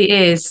really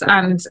is.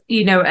 And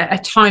at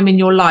a time in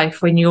your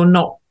life when you're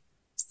not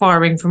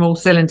firing from all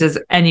cylinders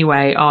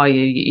anyway, are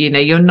you?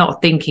 You're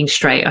not thinking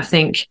straight. I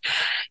think,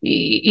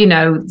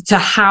 to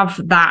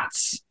have that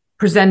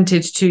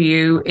presented to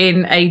you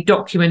in a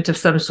document of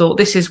some sort,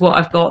 this is what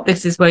I've got,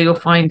 this is where you'll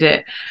find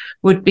it,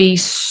 would be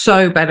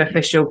so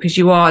beneficial, because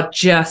you are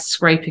just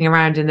scraping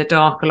around in the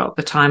dark a lot of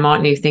the time,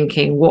 aren't you?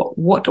 Thinking,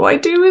 what do I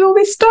do with all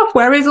this stuff?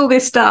 Where is all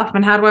this stuff?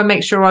 And how do I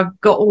make sure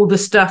I've got all the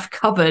stuff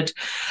covered?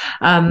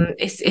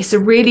 It's a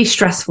really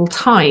stressful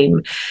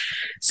time.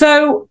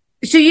 So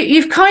So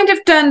you've kind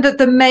of done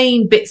the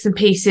main bits and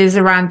pieces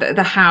around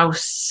the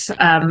house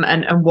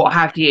and what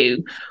have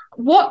you.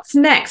 What's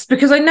next?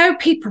 Because I know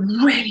people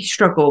really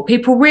struggle.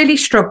 People really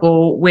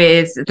struggle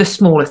with the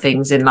smaller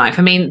things in life.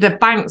 I mean, the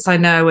banks I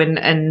know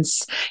and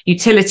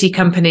utility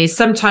companies,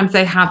 sometimes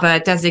they have a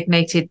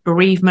designated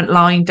bereavement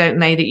line, don't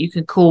they, that you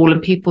can call,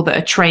 and people that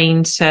are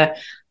trained,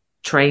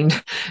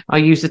 I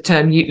use the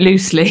term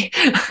loosely,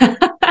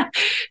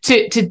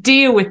 to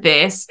deal with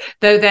this,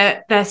 though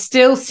there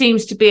still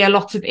seems to be a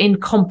lot of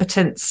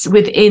incompetence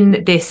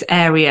within this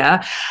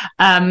area.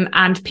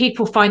 And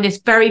people find this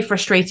very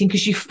frustrating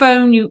because you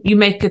phone, you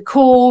make a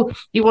call,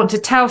 you want to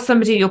tell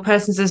somebody your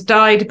person has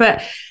died,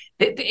 but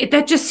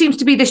there just seems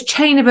to be this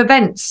chain of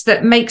events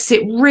that makes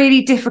it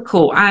really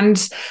difficult. And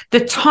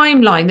the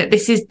timeline that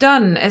this is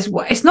done as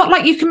well, it's not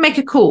like you can make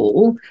a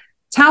call,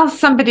 tell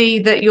somebody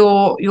that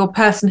your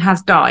person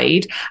has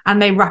died,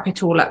 and they wrap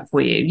it all up for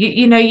you.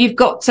 You know, you've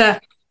got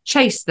to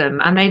chase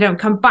them and they don't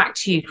come back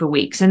to you for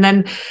weeks, and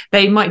then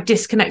they might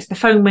disconnect the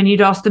phone when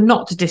you'd ask them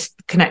not to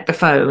disconnect the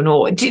phone.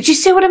 Or do you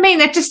see what I mean?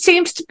 There just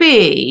seems to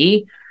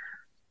be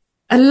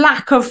a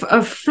lack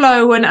of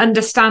flow and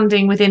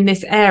understanding within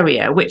this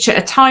area, which at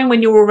a time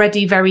when you're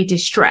already very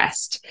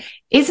distressed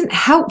isn't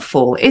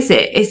helpful, is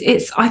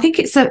it? I think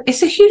it's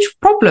a huge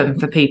problem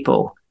for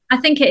people. I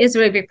think it is a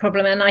really big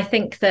problem. And I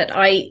think that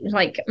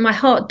my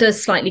heart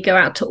does slightly go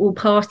out to all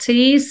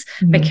parties,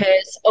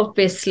 because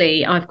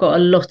obviously I've got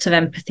a lot of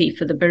empathy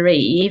for the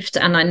bereaved,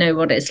 and I know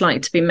what it's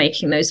like to be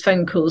making those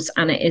phone calls,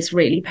 and it is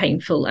really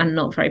painful and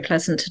not very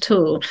pleasant at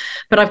all.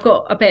 But I've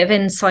got a bit of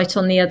insight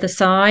on the other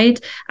side.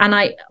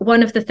 And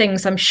one of the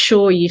things I'm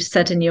sure you've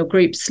said in your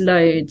groups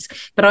loads,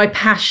 but I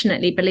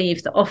passionately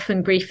believe that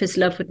often grief is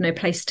love with no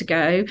place to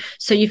go.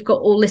 So you've got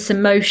all this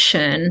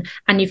emotion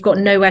and you've got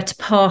nowhere to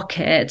park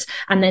it.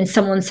 And then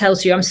someone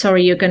tells you, I'm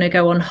sorry, you're going to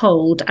go on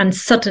hold. And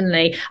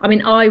suddenly, I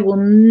mean, I will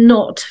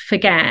not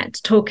forget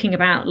talking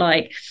about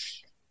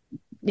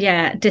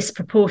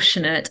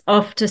disproportionate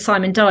after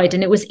Simon died.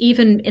 And it was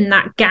even in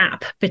that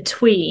gap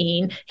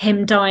between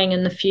him dying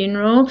and the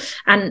funeral.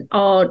 And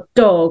our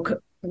dog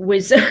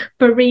was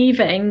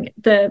bereaving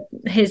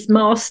his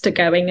master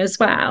going as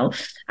well,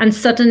 and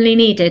suddenly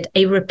needed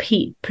a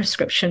repeat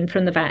prescription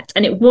from the vet.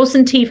 And it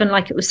wasn't even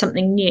like it was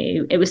something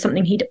new. It was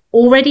something he'd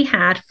already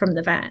had from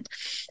the vet.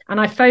 And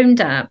I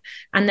phoned up,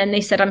 and then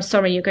they said, I'm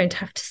sorry, you're going to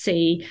have to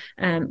see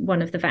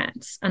one of the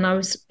vets. And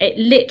it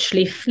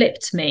literally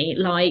flipped me.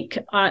 Like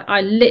I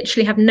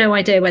literally have no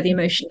idea where the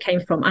emotion came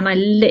from. And I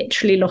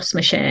literally lost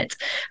my shit.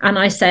 And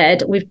I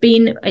said, we've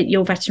been at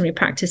your veterinary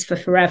practice for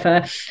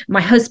forever.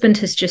 My husband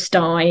has just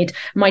died.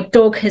 My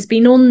dog has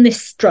been on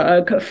this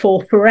drug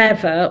for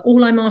forever.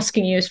 All I'm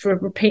asking you is for a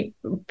repeat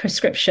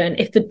prescription.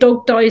 If the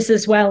dog dies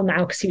as well now,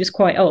 because he was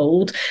quite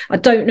old, I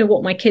don't know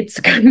what my kids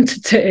are going to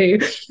do.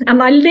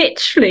 And I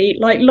literally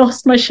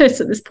lost my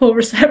shit at this poor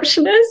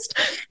receptionist,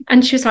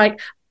 and she was like,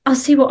 I'll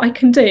see what I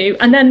can do.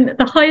 And then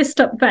the highest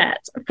up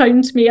vet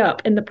phoned me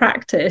up in the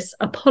practice,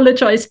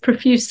 apologized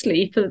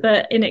profusely for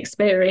the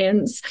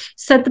inexperience,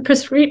 said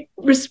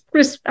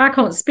I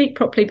can't speak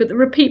properly, but the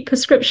repeat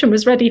prescription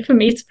was ready for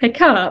me to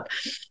pick up.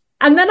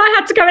 And then I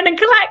had to go in and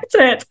collect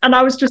it, and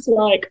I was just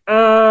like,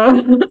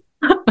 I'm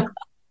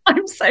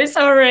so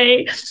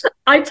sorry.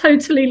 I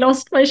totally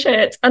lost my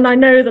shit. And I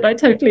know that I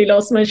totally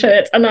lost my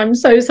shit. And I'm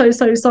so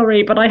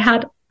sorry. But I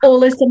had all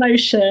this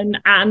emotion,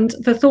 and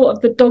the thought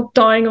of the dog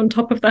dying on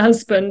top of the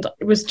husband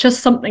was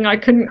just something I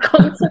couldn't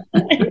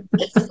contemplate.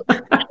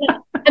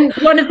 And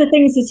one of the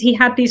things is he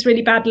had these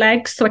really bad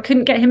legs, so I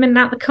couldn't get him in and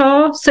out the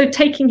car. So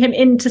taking him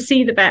in to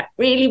see the vet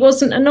really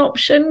wasn't an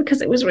option,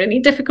 because it was really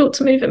difficult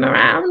to move him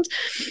around.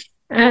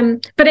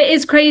 But it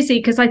is crazy,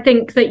 because I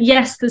think that,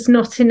 yes, there's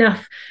not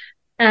enough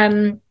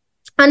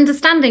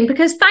understanding,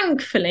 because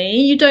thankfully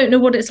you don't know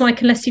what it's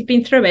like unless you've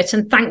been through it,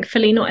 and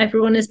thankfully not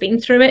everyone has been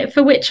through it,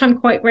 for which I'm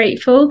quite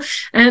grateful.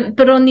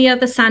 But on the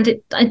other side,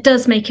 it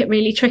does make it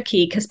really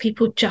tricky, because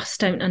people just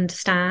don't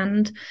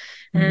understand.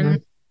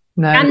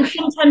 No. And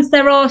sometimes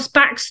there are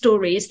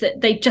backstories that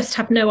they just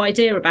have no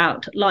idea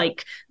about,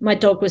 like my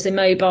dog was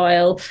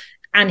immobile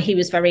and he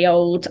was very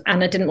old,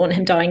 and I didn't want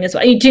him dying as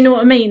well. Do you know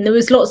what I mean? There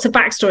was lots of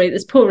backstory that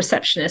this poor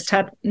receptionist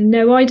had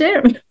no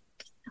idea,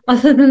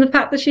 other than the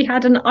fact that she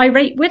had an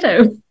irate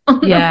widow.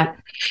 Yeah,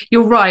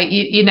 you're right.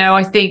 You know,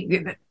 I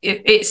think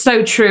it's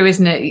so true,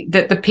 isn't it,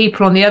 that the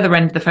people on the other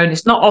end of the phone,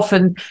 it's not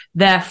often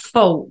their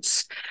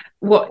fault.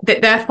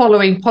 That they're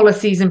following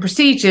policies and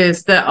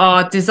procedures that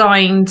are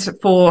designed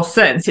for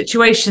certain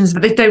situations,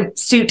 but they don't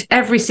suit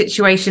every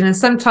situation. And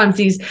sometimes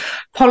these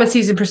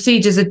policies and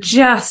procedures are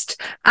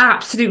just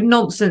absolute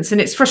nonsense.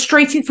 And it's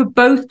frustrating for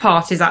both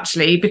parties,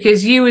 actually,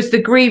 because you as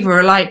the griever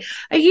are like,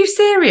 are you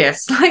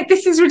serious? Like,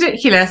 this is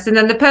ridiculous. And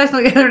then the person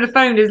on the other end of the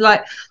phone is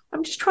like,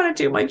 I'm just trying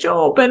to do my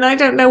job and I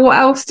don't know what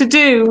else to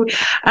do.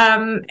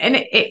 And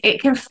it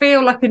can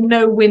feel like a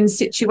no-win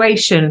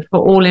situation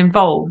for all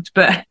involved.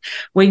 But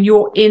when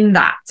you're in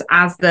that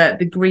as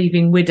the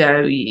grieving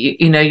widow,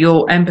 you know,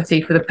 your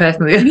empathy for the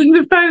person on the other end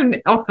of the phone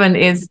often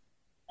is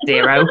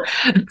zero.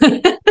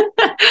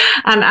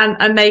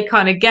 and they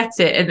kind of get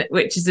it, and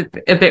which is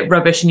a bit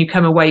rubbish, and you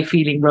come away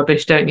feeling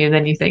rubbish, don't you? And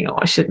then you think, oh,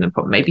 I shouldn't have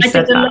probably maybe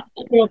said that.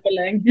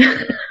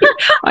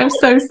 I'm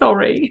so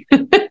sorry.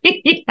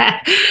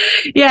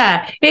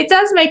 Yeah, it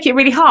does make it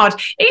really hard.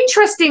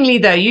 Interestingly,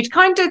 though, you'd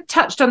kind of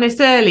touched on this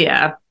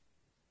earlier.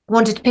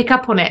 Wanted to pick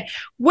up on it.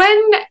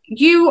 When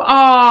you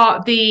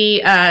are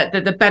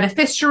the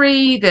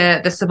beneficiary,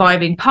 the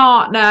surviving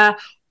partner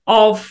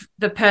of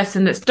the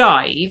person that's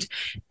died,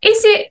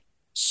 is it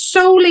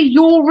solely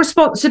your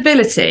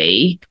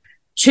responsibility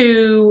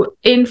to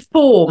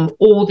inform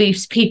all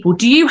these people?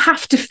 Do you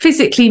have to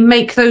physically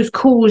make those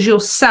calls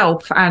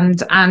yourself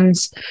and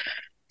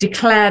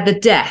declare the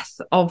death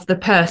of the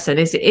person?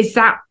 Is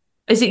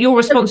it your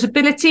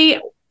responsibility,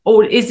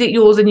 or is it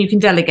yours and you can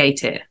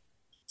delegate it?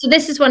 So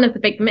this is one of the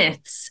big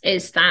myths,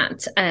 is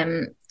that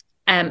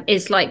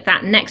is like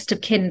that next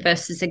of kin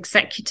versus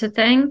executor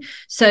thing.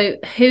 So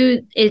who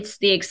is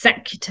the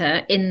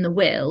executor in the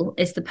will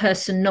is the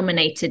person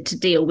nominated to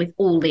deal with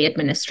all the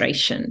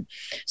administration.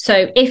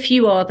 So if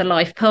you are the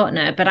life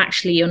partner, but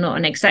actually you're not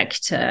an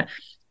executor,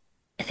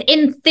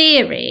 in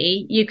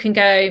theory, you can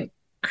go,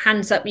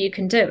 hands up, you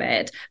can do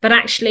it, but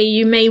actually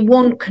you may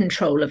want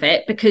control of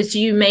it, because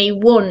you may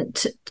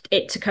want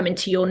it to come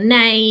into your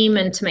name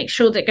and to make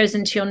sure that it goes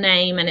into your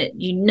name, and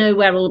you know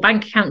where all the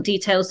bank account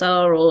details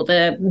are, or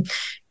the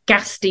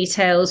gas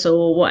details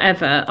or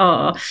whatever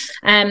are,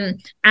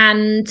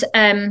 but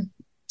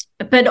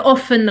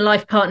often the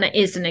life partner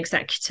is an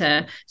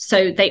executor,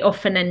 so they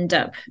often end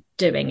up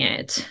doing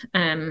it,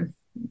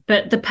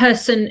 but the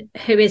person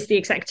who is the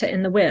executor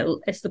in the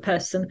will is the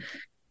person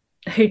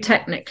who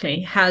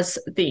technically has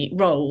the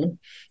role,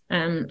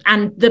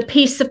 and the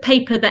piece of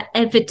paper that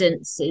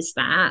evidences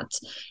that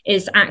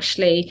is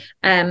actually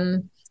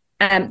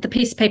the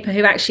piece of paper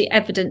who actually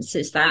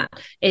evidences that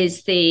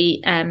is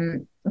the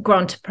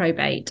grant of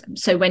probate.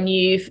 So when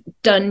you've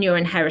done your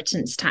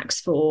inheritance tax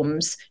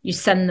forms, you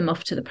send them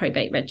off to the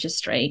probate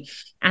registry,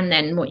 and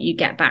then what you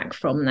get back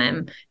from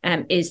them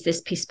is this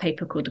piece of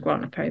paper called the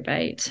grant of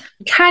probate.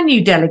 Can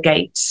you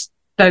delegate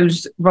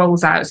those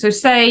roles out? So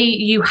say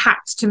you had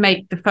to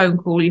make the phone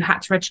call, you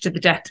had to register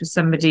the death with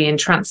somebody and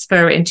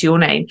transfer it into your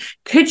name.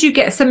 Could you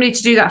get somebody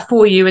to do that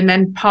for you and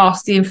then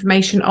pass the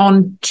information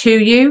on to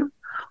you?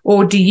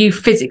 Or do you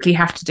physically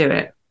have to do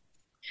it?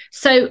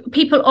 So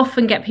people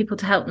often get people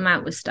to help them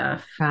out with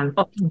stuff.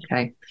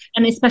 Okay.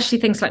 And especially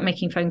things like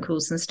making phone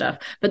calls and stuff.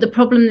 But the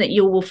problem that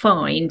you will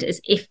find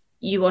is if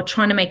you are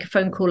trying to make a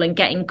phone call and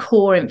getting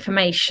core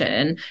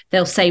information,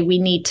 they'll say, we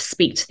need to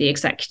speak to the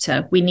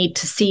executor. We need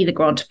to see the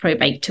grant of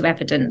probate to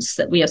evidence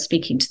that we are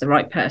speaking to the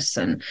right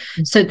person.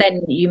 Mm-hmm. So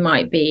then you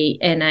might be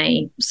in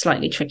a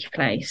slightly tricky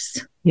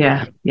place.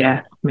 Yeah,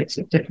 makes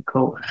it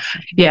difficult.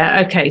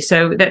 Yeah, okay.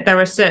 So there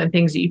are certain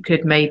things that you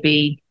could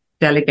maybe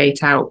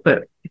delegate out,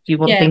 but if you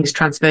want things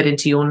transferred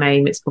into your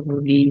name, it's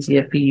probably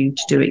easier for you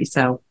to do it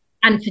yourself.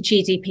 And for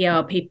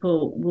GDPR,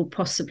 people will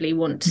possibly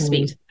want to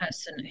speak to the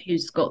person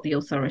who's got the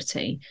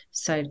authority.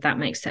 So that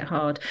makes it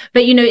hard.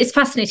 But, it's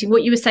fascinating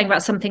what you were saying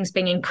about some things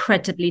being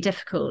incredibly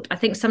difficult. I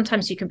think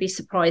sometimes you can be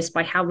surprised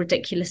by how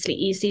ridiculously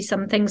easy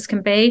some things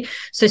can be.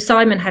 So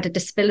Simon had a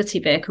disability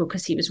vehicle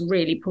because he was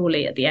really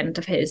poorly at the end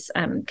of his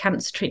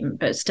cancer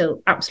treatment, but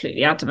still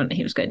absolutely adamant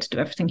he was going to do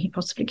everything he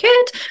possibly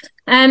could.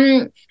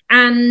 And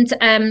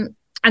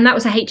that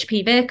was a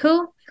HP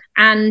vehicle.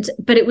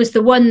 But it was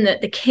the one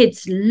that the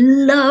kids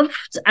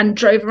loved and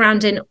drove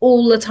around in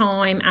all the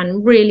time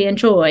and really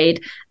enjoyed.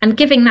 And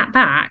giving that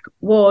back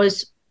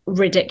was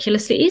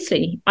ridiculously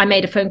easy. I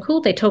made a phone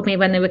call. They told me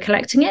when they were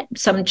collecting it.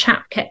 Some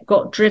chap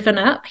got driven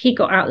up. He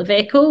got out of the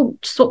vehicle,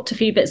 swapped a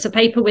few bits of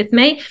paper with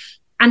me,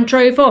 and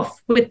drove off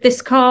with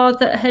this car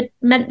that had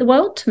meant the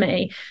world to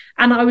me.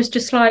 And I was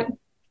just like,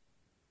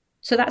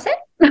 so that's it?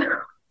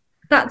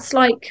 That's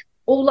like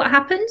all that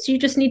happens. You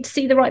just need to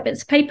see the right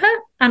bits of paper,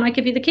 and I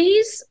give you the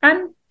keys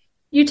and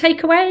you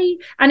take away.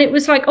 And it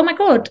was like, oh my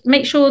God,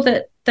 make sure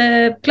that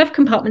the glove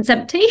compartment's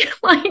empty.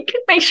 Like,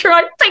 make sure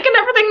I've taken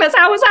everything that's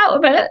ours out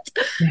of it.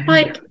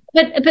 Yeah.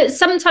 But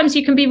sometimes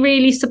you can be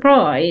really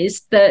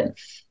surprised that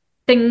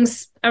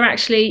things are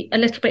actually a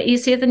little bit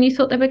easier than you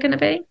thought they were going to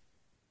be.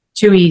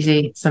 Too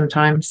easy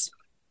sometimes.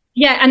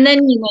 Yeah, and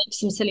then you make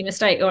some silly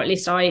mistake, or at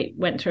least I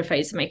went through a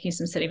phase of making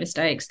some silly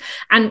mistakes.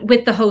 And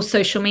with the whole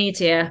social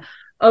media,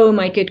 oh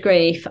my good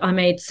grief, I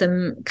made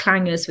some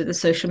clangers with the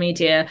social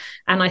media,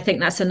 and I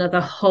think that's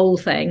another whole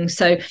thing.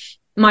 So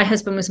my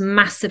husband was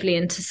massively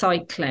into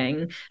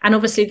cycling, and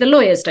obviously the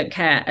lawyers don't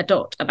care a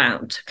dot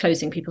about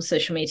closing people's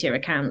social media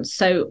accounts.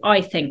 So I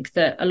think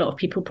that a lot of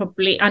people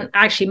probably, and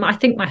actually I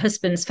think my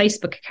husband's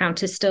Facebook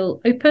account is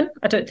still open.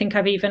 I don't think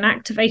I've even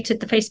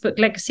activated the Facebook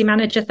legacy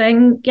manager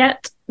thing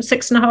yet,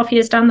 6.5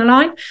 years down the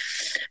line.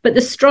 But the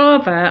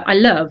Strava I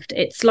loved.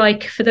 It's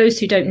like, for those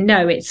who don't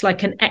know, it's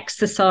like an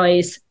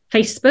exercise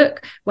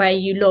Facebook where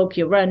you log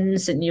your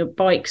runs and your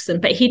bikes,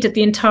 but he did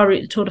the entire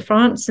route of the Tour de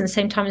France in the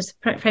same time as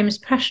the famous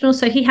professional.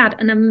 So he had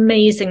an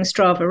amazing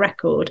Strava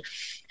record.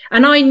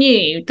 And I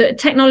knew that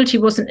technology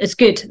wasn't as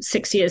good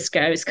 6 years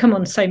ago. It's come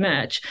on so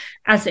much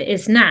as it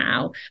is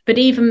now. But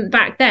even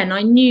back then,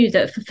 I knew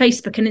that for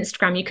Facebook and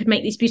Instagram, you could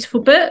make these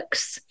beautiful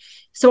books.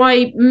 So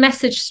I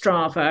messaged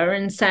Strava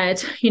and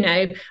said,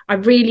 I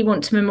really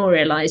want to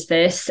memorialize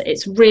this.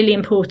 It's really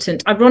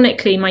important.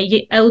 Ironically, my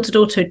elder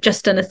daughter had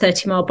just done a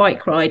 30-mile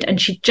bike ride,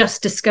 and she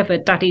just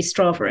discovered Daddy's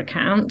Strava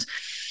account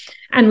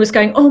and was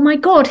going, oh my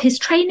God, his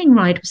training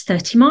ride was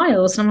 30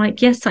 miles. And I'm like,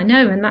 yes, I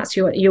know. And that's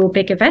your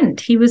big event.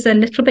 He was a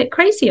little bit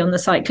crazy on the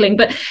cycling,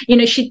 but,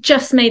 she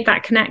just made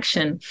that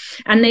connection.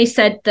 And they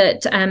said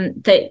that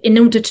in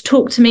order to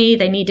talk to me,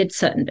 they needed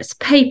certain bits of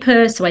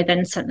paper. So I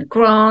then sent the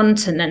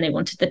grant, and then they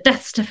wanted the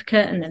death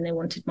certificate, and then they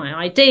wanted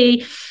my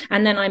ID.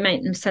 And then I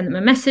sent them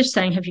a message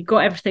saying, have you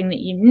got everything that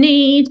you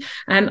need?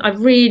 I'm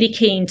really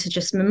keen to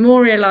just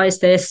memorialize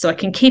this so I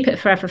can keep it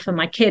forever for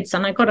my kids.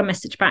 And I got a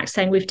message back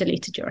saying, we've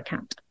deleted your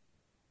account.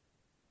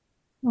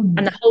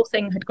 And the whole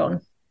thing had gone.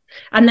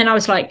 And then I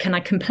was like, can I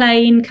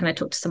complain? Can I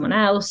talk to someone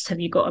else? Have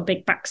you got a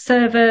big back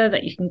server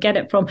that you can get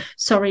it from?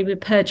 Sorry, we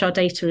purge our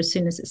data as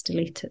soon as it's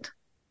deleted.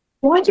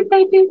 Why did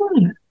they do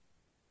that?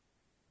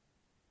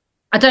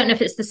 I don't know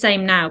if it's the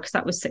same now, because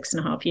that was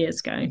 6.5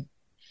 years ago.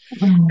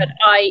 But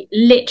I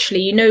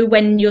literally,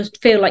 when you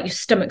feel like your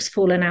stomach's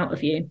fallen out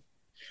of you,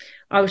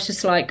 I was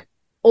just like,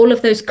 all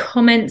of those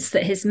comments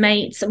that his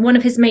mates, and one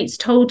of his mates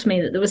told me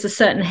that there was a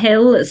certain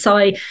hill that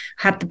Si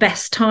had the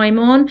best time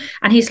on.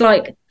 And he's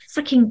like,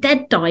 freaking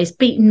dead guy's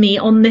beaten me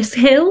on this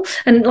hill.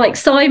 And like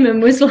Simon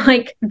was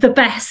like the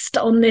best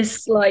on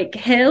this like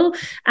hill.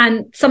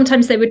 And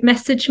sometimes they would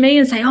message me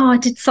and say, oh, I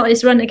did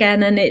Si's run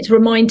again. And it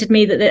reminded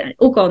me that they're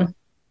all gone.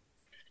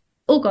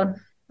 All gone.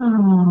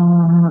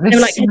 Oh, they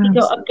were like, have you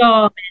got a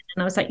Garmin?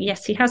 And I was like,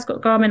 yes, he has got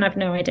Garmin. I've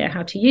no idea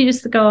how to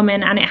use the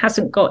Garmin. And it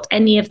hasn't got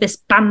any of this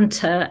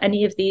banter,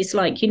 any of these,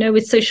 like,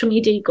 with social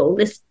media, you got all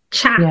this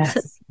chat.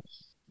 Yes.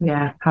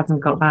 Yeah,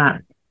 hasn't got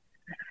that.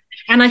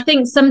 And I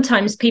think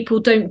sometimes people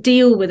don't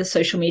deal with the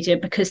social media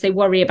because they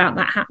worry about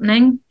that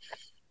happening,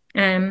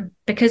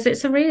 because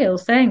it's a real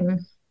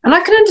thing. And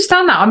I can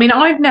understand that. I mean,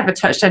 I've never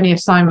touched any of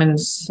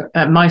Simon's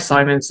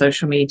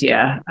social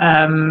media.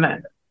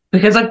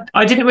 Because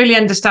I didn't really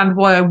understand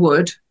why I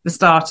would, for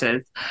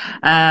starters,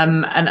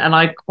 and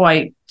I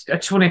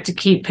just wanted to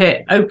keep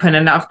it open,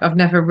 and I've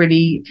never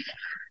really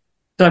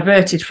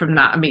diverted from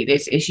that. I mean,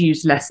 it's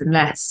used less and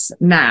less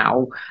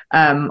now,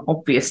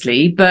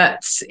 obviously,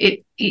 but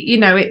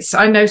it's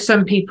I know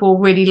some people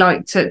really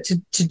like to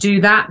do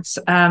that,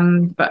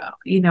 but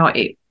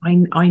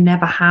I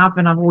never have,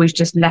 and I've always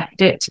just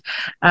left it.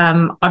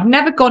 I've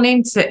never gone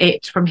into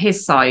it from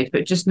his side,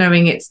 but just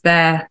knowing it's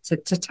there to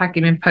tag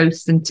him in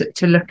posts and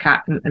to look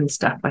at and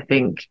stuff, I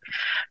think,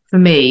 for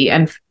me.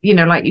 And,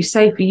 like you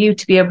say, for you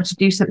to be able to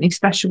do something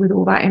special with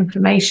all that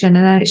information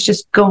and then it's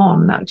just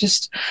gone, that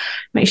just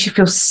makes you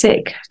feel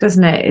sick,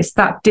 doesn't it? It's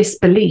that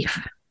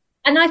disbelief.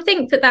 And I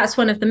think that that's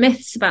one of the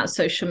myths about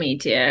social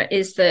media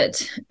is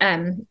that,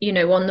 on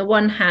the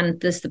one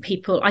hand, there's the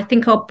people, I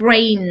think our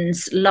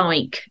brains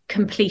like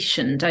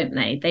completion, don't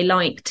they? They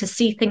like to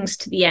see things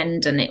to the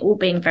end and it all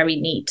being very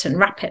neat and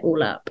wrap it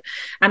all up.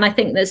 And I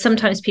think that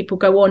sometimes people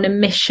go on a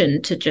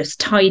mission to just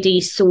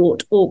tidy,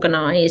 sort,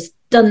 organize,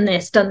 done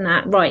this, done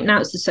that. Right, now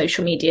it's the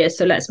social media.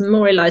 So let's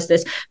memorialize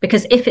this,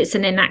 because if it's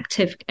an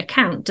inactive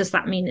account, does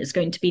that mean it's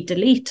going to be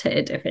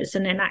deleted if it's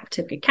an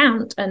inactive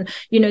account? And,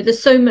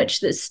 there's so much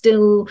that's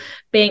still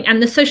being,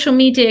 and the social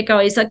media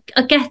guys are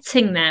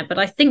getting there, but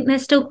I think they're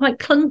still quite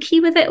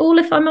clunky with it all,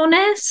 if I'm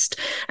honest.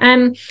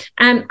 And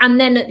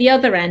then at the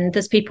other end,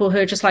 there's people who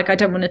are just like, I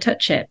don't want to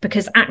touch it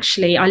because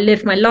actually I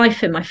live my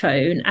life in my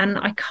phone. And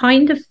I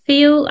kind of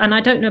feel, and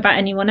I don't know about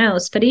anyone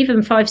else, but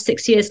even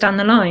 5-6 years down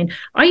the line,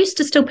 I used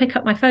to still pick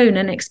up my phone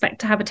and expect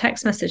to have a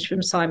text message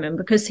from Simon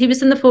because he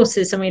was in the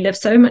forces and we lived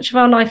so much of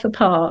our life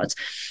apart,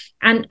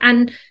 and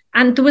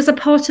there was a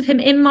part of him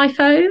in my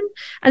phone.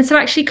 And so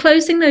actually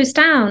closing those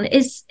down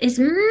is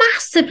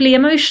massively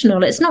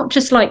emotional. It's not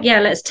just like, yeah,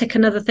 let's tick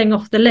another thing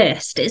off the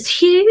list. It's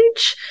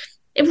huge.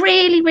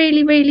 Really,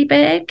 really, really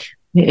big.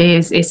 It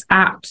is. It's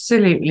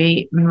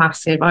absolutely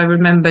massive. I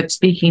remembered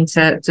speaking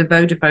to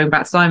Vodafone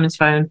about Simon's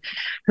phone.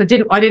 I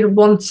didn't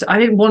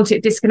want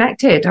it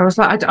disconnected. I was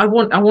like, I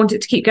want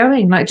it to keep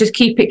going. Like, just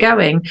keep it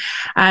going.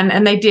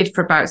 And they did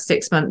for about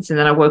 6 months. And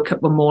then I woke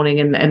up one morning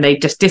and they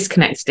just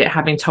disconnected it,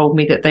 having told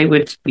me that they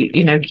would,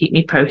 keep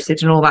me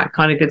posted and all that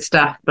kind of good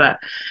stuff. But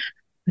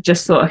I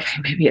just thought,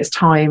 okay, maybe it's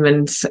time,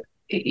 and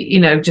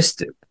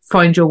just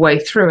find your way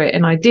through it.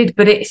 And I did.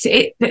 But this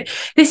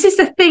is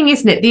the thing,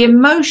 isn't it? The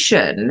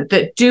emotion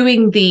that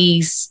doing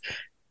these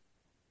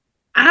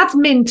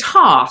admin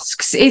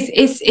tasks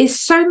is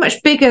so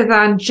much bigger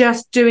than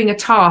just doing a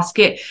task.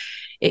 It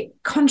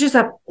conjures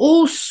up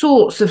all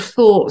sorts of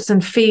thoughts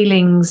and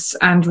feelings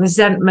and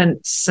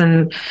resentments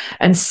and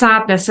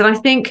sadness. And I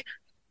think,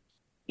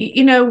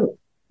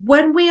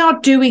 when we are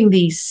doing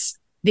these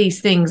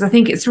things, I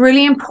think it's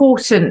really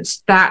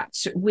important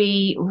that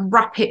we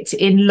wrap it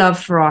in love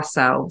for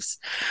ourselves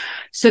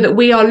so that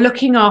we are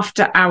looking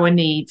after our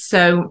needs.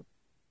 So,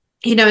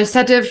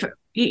 instead of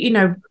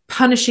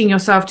punishing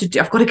yourself to do,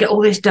 I've got to get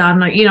all this done.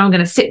 Like, I'm going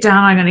to sit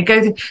down, I'm going to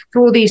go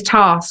through all these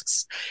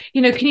tasks.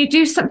 Can you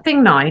do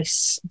something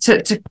nice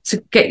to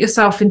get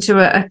yourself into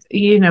a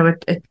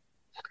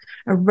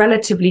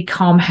relatively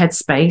calm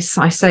headspace?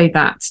 I say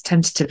that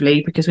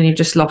tentatively because when you've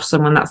just lost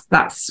someone,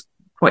 that's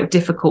quite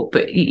difficult,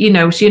 but so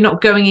you're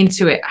not going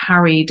into it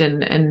harried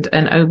and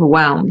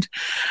overwhelmed.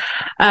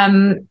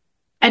 And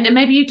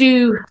maybe you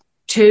do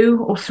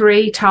 2 or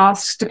 3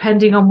 tasks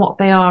depending on what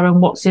they are and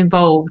what's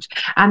involved,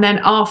 and then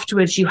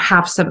afterwards you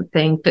have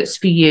something that's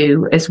for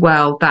you as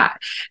well, that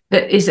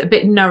is a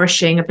bit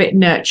nourishing, a bit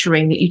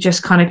nurturing, that you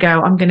just kind of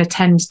go, I'm going to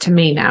tend to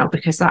me now,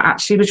 because that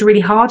actually was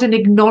really hard, and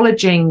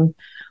acknowledging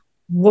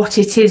what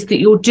it is that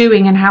you're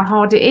doing and how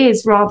hard it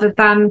is, rather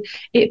than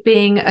it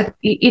being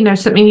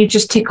something you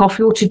just tick off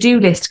your to-do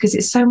list, because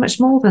it's so much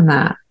more than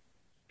that.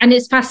 And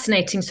it's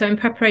fascinating. So in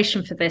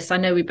preparation for this, I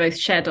know we both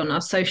shared on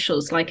our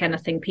socials, like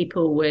anything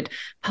people would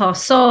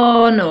pass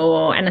on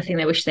or anything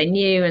they wish they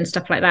knew and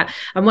stuff like that.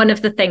 And one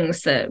of the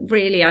things that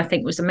really I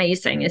think was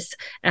amazing is,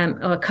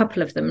 or a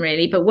couple of them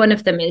really, but one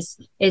of them is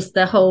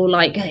the whole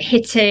like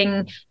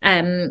hitting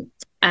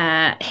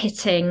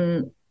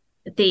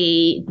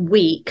the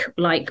week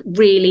like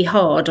really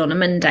hard on a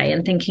Monday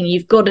and thinking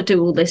you've got to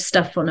do all this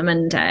stuff on a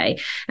Monday.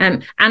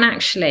 And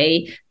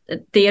actually,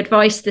 the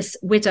advice this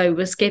widow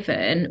was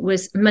given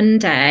was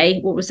Monday.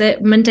 What was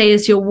it? Monday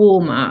is your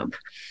warm up.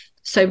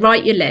 So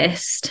write your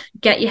list,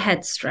 get your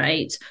head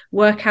straight,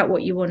 work out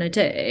what you want to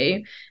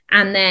do.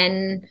 And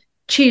then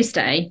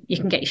Tuesday, you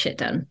can get your shit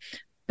done.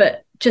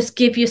 But just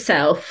give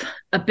yourself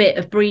a bit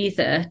of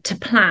breather to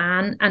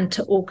plan and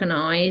to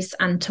organise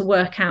and to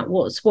work out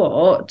what's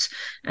what,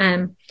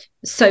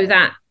 so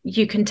that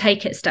you can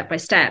take it step by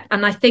step.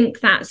 And I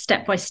think that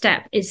step by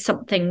step is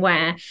something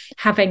where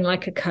having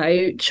like a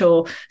coach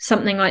or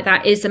something like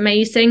that is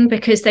amazing,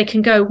 because they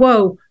can go,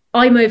 whoa,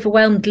 I'm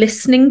overwhelmed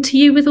listening to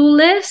you with all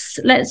this.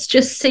 Let's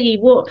just see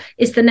what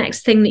is the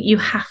next thing that you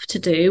have to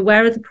do.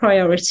 Where are the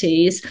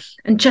priorities?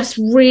 And just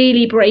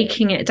really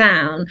breaking it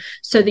down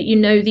so that you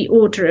know the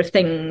order of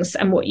things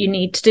and what you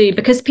need to do.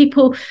 Because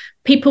people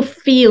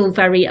feel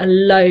very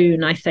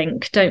alone, I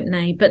think, don't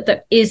they? But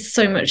there is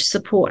so much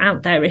support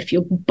out there if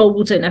you're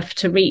bold enough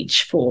to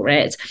reach for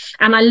it.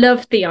 And I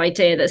love the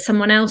idea that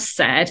someone else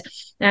said,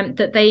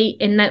 that they,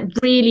 in that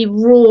really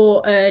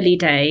raw early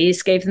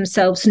days, gave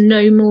themselves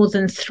no more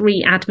than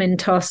 3 admin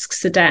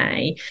tasks a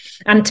day.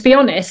 And to be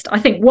honest, I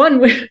think one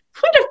would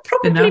have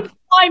probably been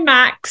my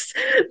max,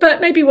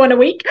 but maybe 1 a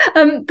week.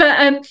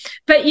 But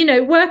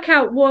work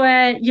out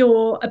where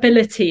your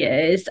ability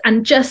is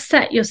and just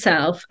set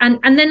yourself. And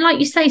then, like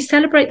you say,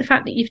 celebrate the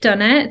fact that you've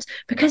done it,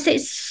 because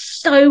it's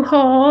so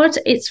hard.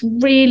 It's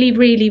really,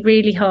 really,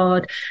 really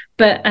hard.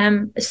 But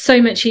so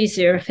much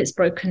easier if it's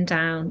broken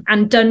down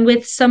and done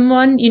with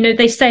someone.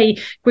 They say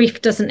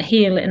grief doesn't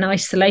heal in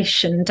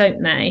isolation,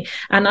 don't they?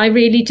 And I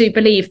really do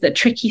believe that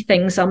tricky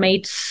things are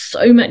made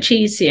so much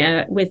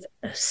easier with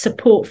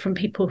support from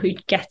people who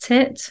get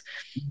it.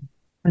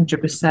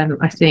 100%.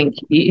 I think,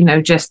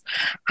 just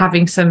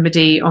having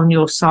somebody on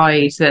your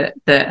side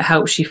that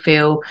helps you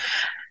feel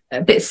a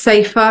bit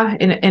safer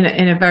in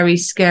a very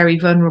scary,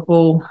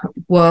 vulnerable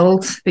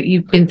world that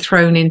you've been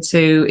thrown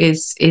into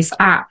is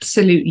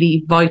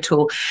absolutely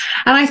vital.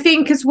 And I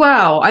think as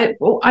well,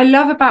 I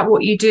love about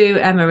what you do,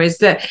 Emma, is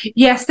that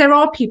yes, there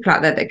are people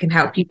out there that can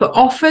help you, but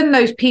often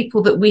those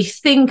people that we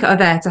think are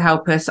there to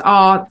help us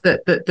are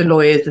the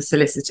lawyers, the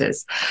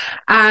solicitors,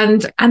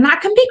 and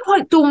that can be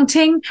quite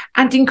daunting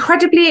and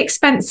incredibly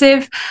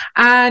expensive.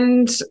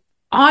 And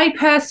I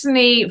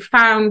personally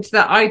found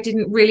that I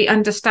didn't really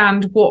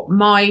understand what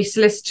my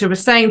solicitor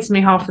was saying to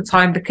me half the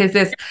time, because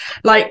there's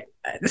like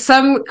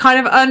some kind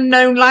of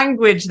unknown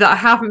language that I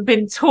haven't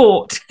been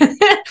taught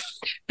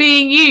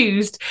being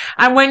used.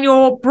 And when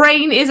your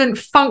brain isn't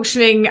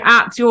functioning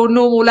at your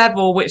normal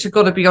level, which I've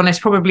got to be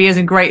honest, probably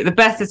isn't great at the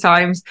best of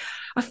times,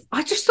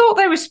 I just thought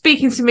they were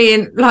speaking to me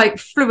in like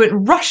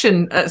fluent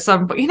Russian at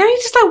some point. You're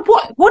just like,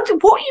 what are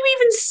you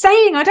even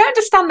saying? I don't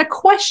understand the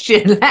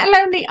question, let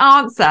alone the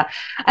answer.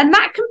 And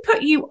that can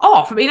put you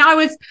off. I mean, I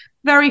was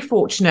very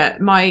fortunate.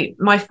 My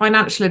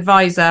financial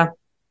advisor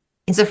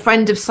is a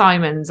friend of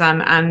Simon's,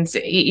 and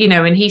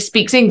he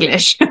speaks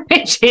English,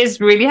 which is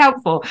really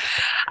helpful.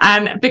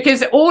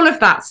 Because all of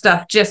that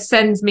stuff just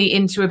sends me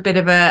into a bit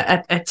of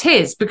a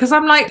tiz, because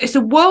I'm like, it's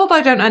a world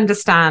I don't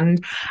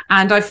understand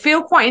and I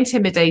feel quite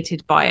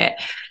intimidated by it.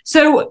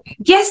 So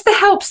yes, the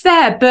help's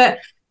there, but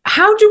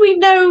how do we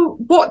know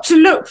what to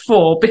look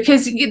for?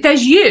 Because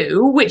there's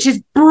you, which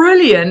is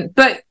brilliant,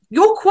 but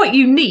you're quite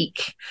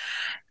unique,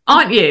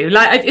 aren't you?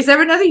 Like, is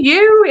there another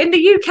you in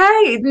the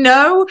UK?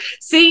 No.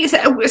 See,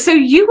 so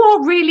you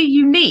are really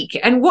unique,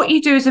 and what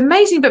you do is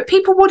amazing, but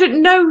people wouldn't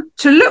know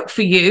to look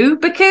for you,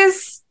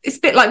 because it's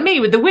a bit like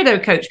me with the widow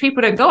coach.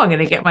 People don't go, I'm going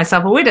to get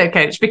myself a widow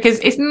coach, because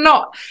it's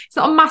not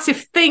a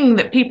massive thing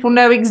that people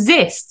know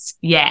exists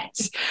yet.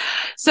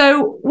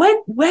 So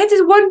where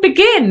does one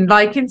begin,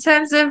 like in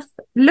terms of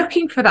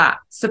looking for that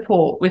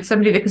support with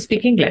somebody that can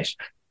speak English?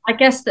 I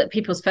guess that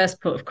people's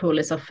first port of call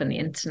is often the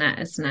internet,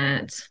 isn't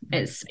it?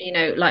 It's,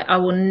 like I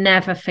will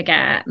never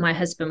forget my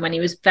husband when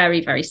he was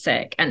very, very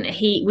sick. And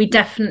we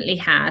definitely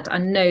had, I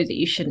know that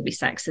you shouldn't be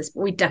sexist,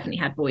 but we definitely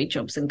had boy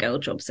jobs and girl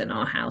jobs in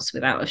our house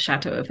without a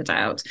shadow of a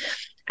doubt.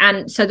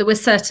 And so there were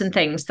certain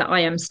things that I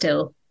am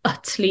still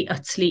utterly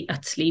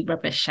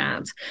rubbish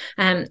at.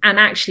 And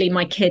actually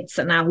my kids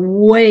are now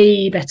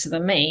way better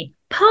than me,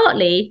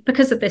 partly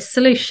because of this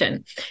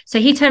solution.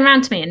 So he turned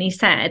around to me and he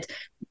said,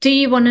 do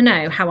you want to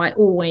know how I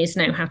always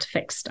know how to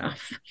fix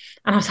stuff?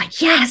 And I was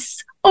like,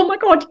 yes. Oh my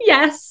God,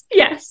 yes.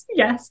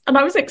 And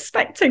I was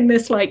expecting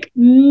this like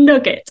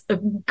nugget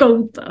of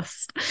gold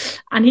dust.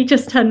 And he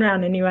just turned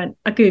around and he went,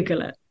 I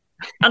Google it.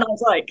 And I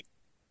was like,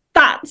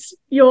 that's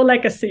your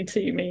legacy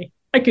to me.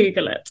 I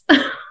Google it.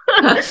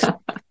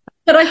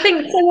 But I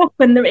think so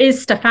often there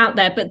is stuff out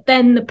there, but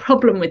then the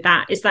problem with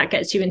that is that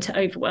gets you into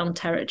overwhelmed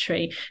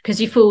territory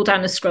because you fall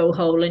down a scroll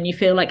hole and you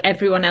feel like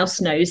everyone else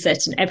knows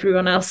it and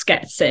everyone else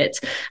gets it.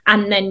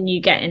 And then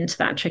you get into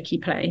that tricky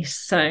place.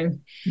 So,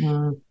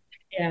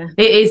 yeah,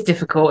 it is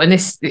difficult. And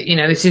this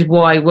is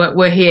why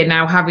we're here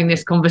now having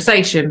this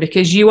conversation,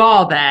 because you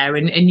are there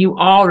and you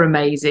are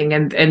amazing.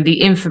 And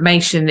the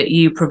information that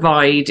you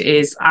provide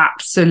is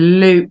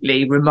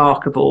absolutely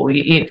remarkable.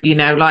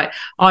 Like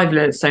I've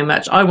learned so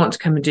much. I want to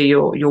come and do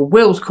your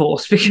wills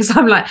course because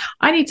I'm like,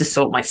 I need to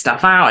sort my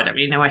stuff out. I don't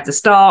really know where to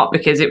start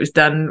because it was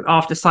done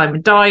after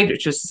Simon died,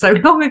 which was so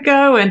long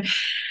ago. And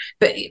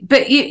But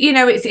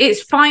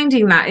it's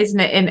finding that, isn't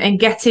it? And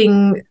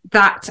getting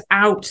that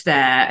out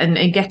there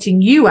and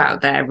getting you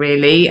out there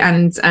really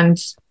and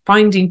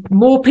finding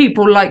more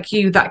people like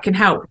you that can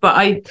help.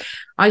 But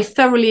I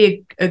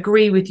thoroughly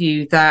agree with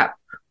you that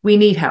we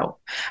need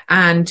help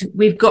and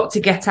we've got to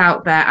get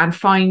out there and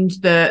find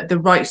the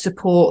right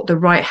support, the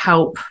right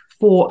help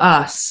for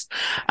us,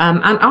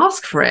 and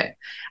ask for it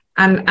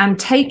and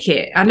take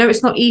it. I know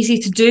it's not easy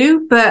to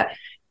do, but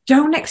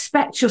don't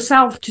expect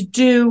yourself to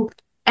do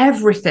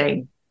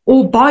everything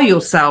all by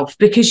yourself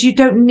because you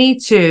don't need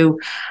to,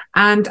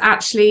 and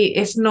actually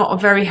it's not a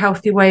very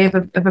healthy way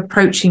of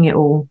approaching it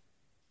all.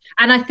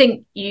 And I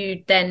think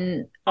you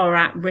then are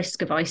at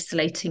risk of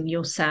isolating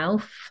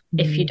yourself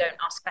if you don't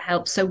ask for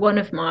help. So one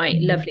of my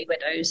lovely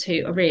widows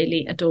who I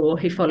really adore,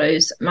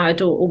 I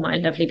adore all my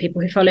lovely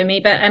people who follow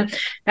me, but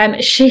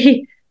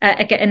she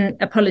again,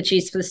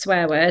 apologies for the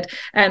swear word,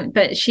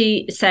 but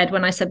she said,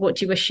 when I said, what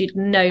do you wish you'd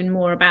known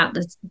more about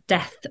the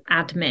death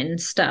admin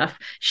stuff?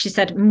 She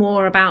said,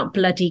 more about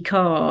bloody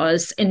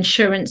cars,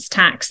 insurance,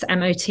 tax,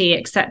 MOT,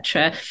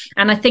 etc.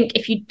 And I think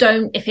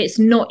if it's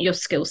not your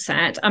skill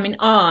set, I mean,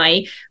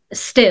 I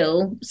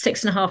still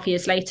 6.5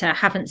 years later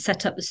haven't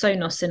set up the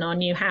Sonos in our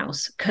new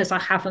house because I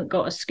haven't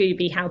got a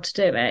Scooby how to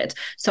do it.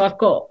 So I've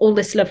got all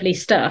this lovely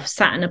stuff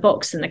sat in a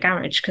box in the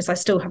garage because I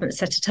still haven't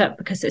set it up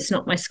because it's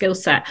not my skill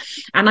set.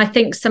 And I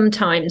think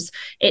sometimes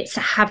it's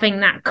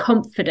having that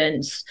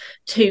confidence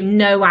to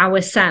know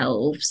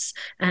ourselves.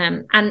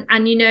 And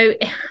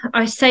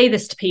I say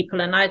this to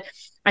people, and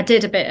I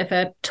did a bit of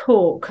a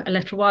talk a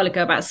little while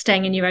ago about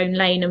staying in your own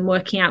lane and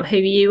working out who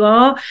you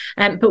are.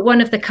 But one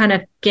of the kind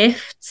of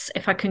gifts,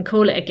 if I can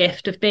call it a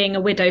gift, of being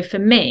a widow for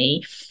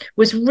me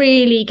was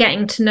really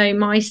getting to know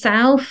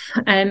myself,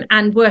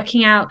 and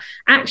working out,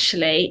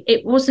 actually,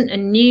 it wasn't a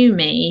new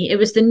me. It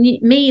was the new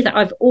me that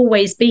I've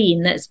always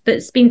been that's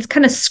been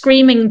kind of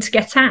screaming to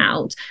get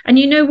out. And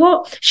you know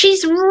what?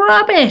 She's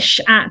rubbish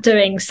at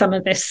doing some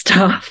of this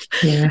stuff.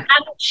 Yeah.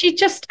 And she's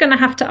just going to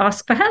have to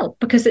ask for help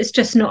because it's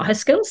just not her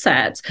skill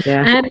set.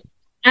 Yeah.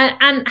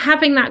 And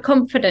having that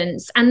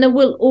confidence, and there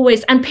will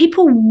always, and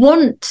people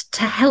want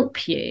to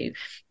help you,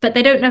 but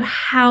they don't know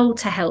how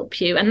to help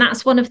you. And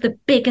that's one of the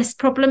biggest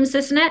problems,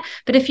 isn't it?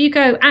 But if you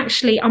go,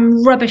 actually,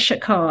 I'm rubbish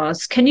at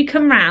cars, can you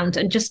come round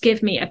and just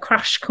give me a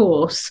crash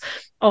course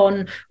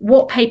on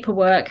what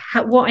paperwork,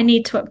 what I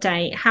need to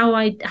update, how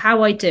I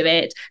do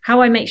it,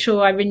 how I make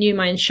sure I renew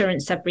my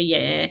insurance every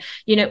year,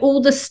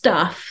 all the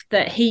stuff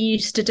that he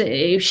used to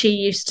do, she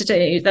used to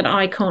do, that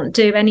I can't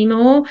do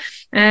anymore.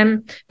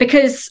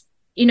 Because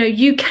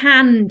you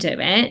can do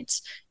it.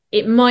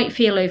 It might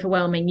feel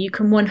overwhelming. You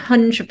can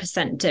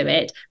 100% do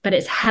it, but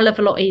it's a hell of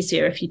a lot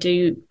easier if you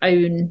do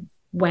own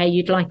where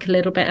you'd like a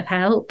little bit of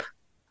help.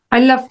 I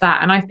love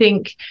that. And I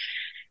think,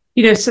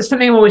 so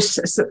something I'm always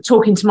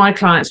talking to my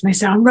clients when they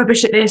say, I'm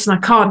rubbish at this and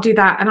I can't do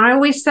that. And I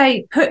always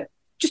say,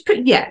 just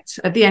put yet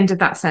at the end of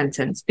that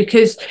sentence,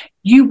 because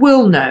you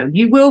will know,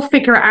 you will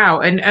figure it out.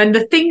 And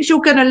the things you're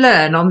going to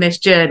learn on this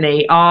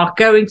journey are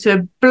going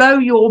to blow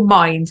your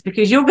mind,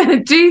 because you're going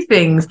to do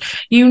things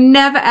you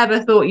never,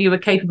 ever thought you were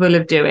capable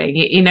of doing.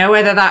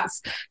 Whether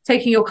that's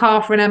taking your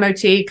car for an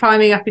MOT,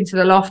 climbing up into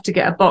the loft to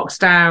get a box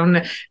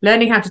down,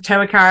 learning how to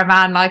tow a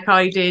caravan like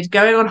I did,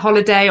 going on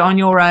holiday on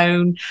your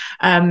own,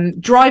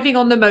 driving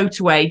on the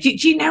motorway. Do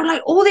you know,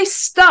 like all this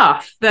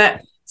stuff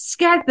that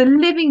scared the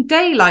living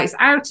daylights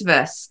out of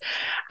us,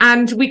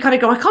 and we kind of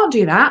go, I can't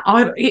do that,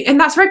 and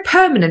that's very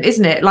permanent,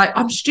 isn't it? Like,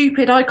 I'm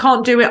stupid, I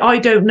can't do it, I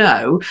don't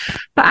know.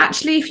 But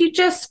actually, if you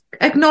just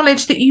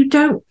acknowledge that you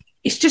don't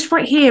it's just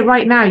right here,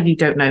 right now, you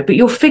don't know, but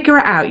you'll figure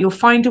it out. You'll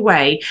find a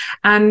way,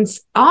 and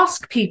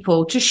ask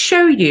people to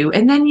show you,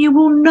 and then you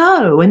will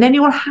know, and then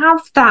you will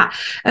have that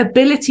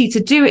ability to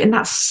do it. And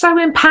that's so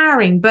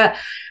empowering. But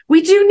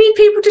we do need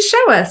people to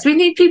show us. We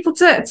need people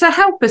to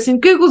help us.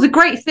 And Google's a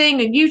great thing,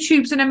 and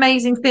YouTube's an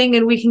amazing thing,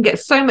 and we can get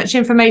so much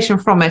information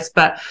from us.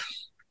 But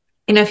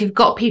you know, if you've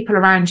got people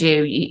around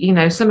you, you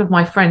know, some of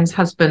my friends'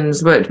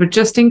 husbands were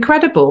just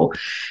incredible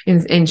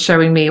in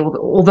showing me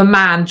all the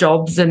man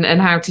jobs and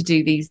how to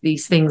do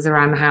these things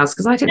around the house,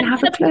 because I didn't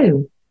have a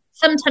clue.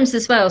 Sometimes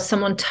as well,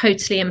 someone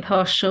totally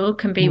impartial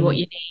can be what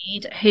you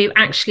need, who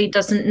actually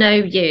doesn't know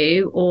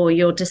you or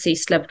your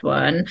deceased loved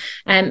one.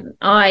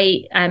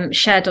 I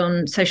shared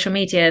on social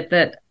media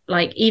that,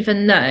 like,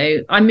 even though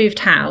I moved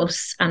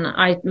house, and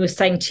I was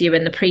saying to you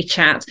in the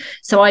pre-chat,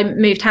 so I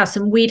moved house,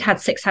 and we'd had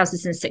 6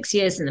 houses in 6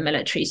 years in the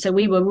military. So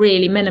we were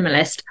really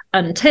minimalist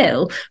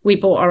until we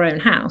bought our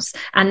own house.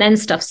 And then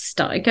stuff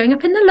started going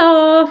up in the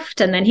loft.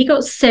 And then he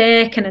got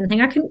sick, and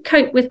anything I couldn't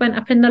cope with went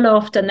up in the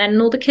loft. And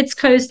then all the kids'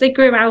 clothes they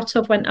grew out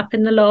of went up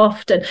in the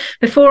loft. And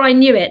before I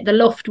knew it, the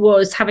loft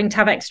was having to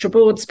have extra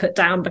boards put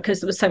down because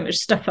there was so much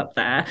stuff up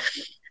there.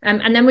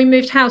 And then we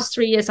moved house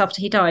 3 years after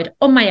he died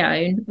on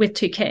my own with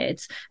 2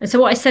 kids. And so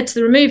what I said to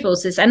the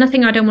removals is,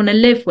 anything I don't want to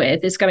live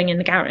with is going in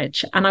the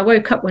garage. And I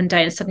woke up one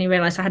day and suddenly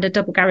realized I had a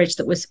double garage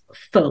that was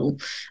full,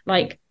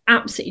 like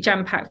absolutely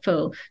jam-packed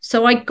full.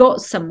 So I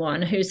got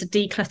someone who's a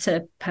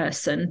declutter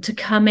person to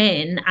come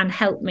in and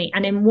help me.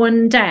 And in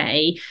one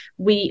day,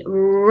 we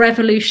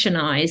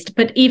revolutionized.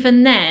 But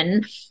even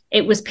then,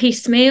 it was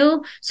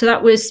piecemeal. So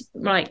that was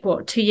like,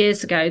 2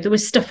 years ago? There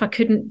was stuff I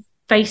couldn't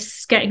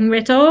face getting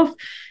rid of.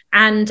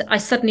 And I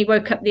suddenly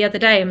woke up the other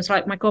day and was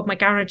like, my God, my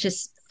garage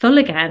is full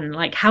again.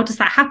 Like, how does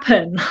that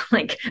happen?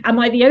 Like, am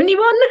I the only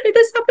one who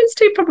this happens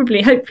to?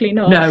 Probably, hopefully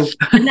not. No.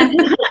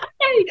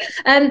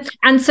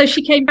 And so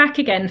she came back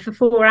again for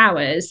 4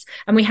 hours,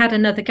 and we had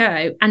another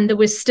go. And there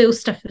was still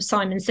stuff of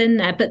Simon's in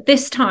there. But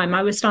this time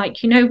I was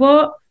like, you know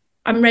what?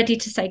 I'm ready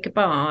to say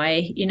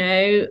goodbye. You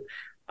know,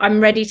 I'm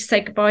ready to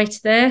say goodbye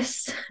to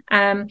this.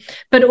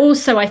 But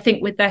also, I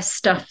think with their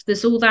stuff,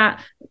 there's all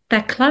that,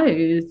 their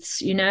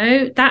clothes, you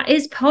know, that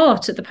is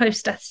part of the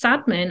post-death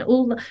Sadmin,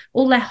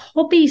 all their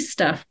hobby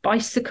stuff,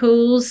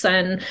 bicycles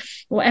and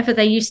whatever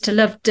they used to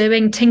love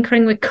doing,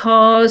 tinkering with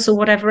cars or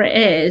whatever it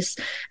is.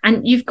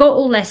 And you've got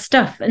all their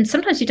stuff. And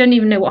sometimes you don't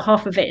even know what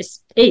half of it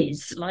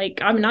is. Like,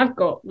 I mean, I've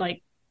got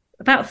like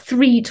about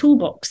 3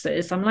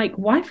 toolboxes. I'm like,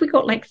 why have we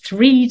got like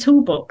 3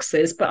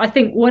 toolboxes? But I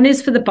think one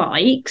is for the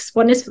bikes,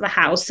 one is for the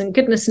house, and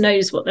goodness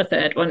knows what the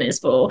third one is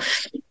for.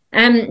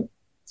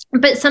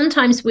 But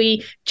sometimes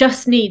we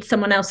just need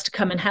someone else to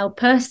come and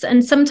help us.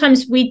 And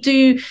sometimes we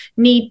do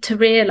need to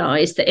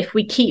realize that if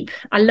we keep,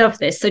 I love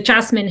this. So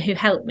Jasmine, who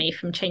helped me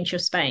from Change Your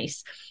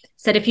Space,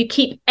 said, if you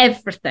keep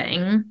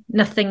everything,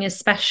 nothing is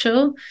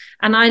special.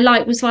 And I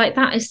was like,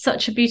 that is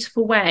such a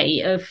beautiful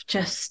way of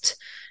just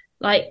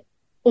like,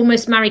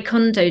 almost Marie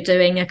Kondo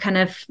doing a kind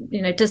of,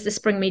 you know, does this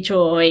bring me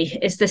joy?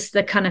 Is this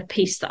the kind of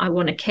piece that I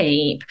want to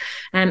keep?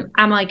 Am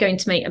I going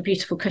to make a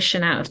beautiful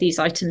cushion out of these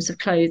items of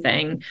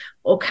clothing?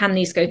 Or can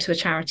these go to a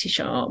charity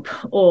shop?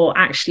 Or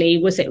actually,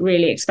 was it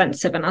really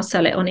expensive and I'll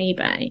sell it on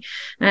eBay?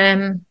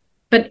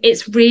 But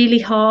it's really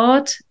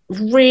hard.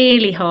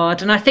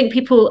 And I think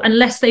people,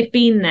 unless they've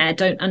been there,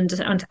 don't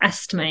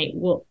underestimate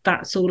what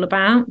that's all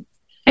about.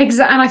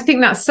 Exactly. And I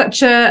think that's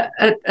such a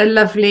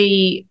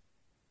lovely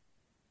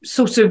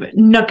sort of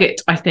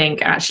nugget. I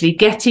think actually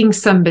getting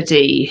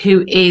somebody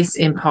who is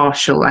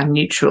impartial and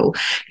neutral,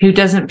 who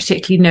doesn't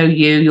particularly know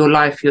you, your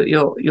life,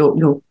 your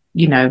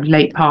you know,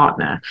 late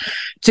partner,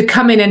 to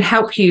come in and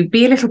help you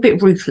be a little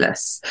bit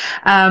ruthless,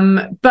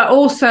 but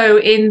also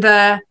in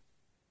the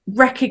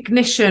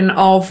recognition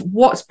of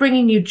what's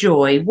bringing you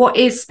joy, what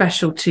is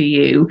special to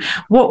you,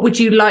 what would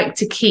you like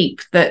to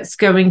keep that's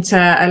going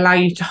to allow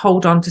you to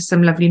hold on to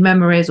some lovely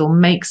memories or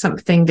make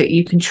something that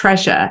you can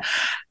treasure,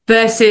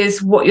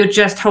 versus what you're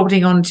just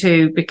holding on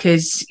to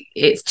because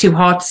it's too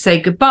hard to say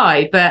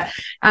goodbye. But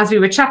as we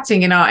were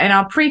chatting in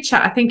our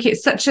pre-chat, I think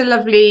it's such a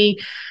lovely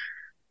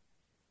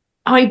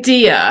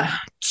idea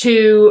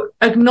to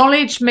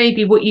acknowledge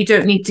maybe what you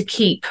don't need to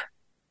keep,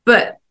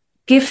 but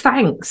give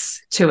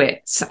thanks to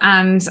it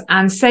and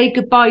say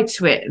goodbye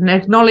to it, and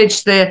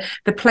acknowledge the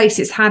place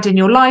it's had in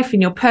your life, in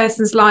your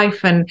person's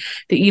life, and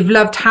that you've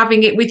loved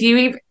having it with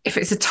you, if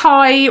it's a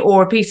tie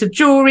or a piece of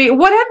jewelry or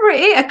whatever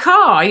it is, a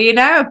car, you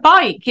know, a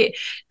bike,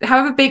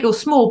 however big or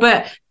small,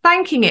 but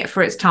thanking it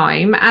for its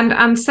time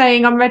and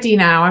saying, I'm ready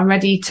now. I'm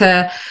ready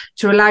to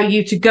allow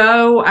you to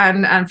go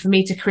and for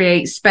me to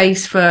create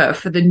space for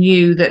the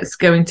new that's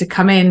going to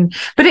come in.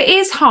 But it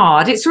is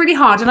hard. It's really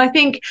hard. And I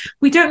think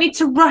we don't need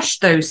to rush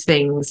those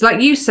things.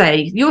 Like you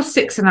say, you're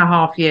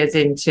 6.5 years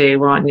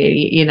into, aren't you?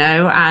 You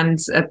know, and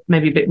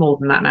maybe a bit more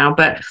than that now,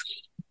 but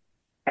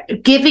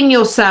giving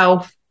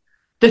yourself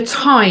the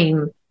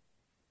time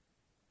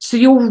So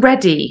you're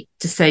ready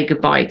to say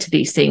goodbye to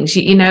these things.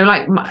 You know,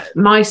 like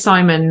my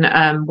Simon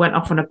went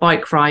off on a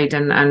bike ride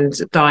and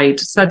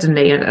died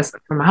suddenly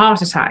from a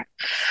heart attack.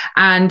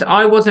 And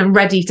I wasn't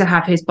ready to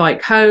have his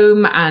bike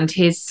home. And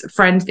his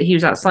friend that he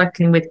was out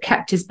cycling with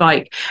kept his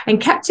bike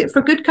and kept it for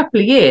a good couple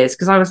of years,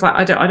 because I was like,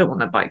 I don't want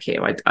that bike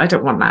here. I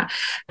don't want that.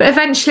 But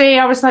eventually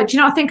I was like, do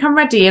you know, I think I'm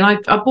ready. And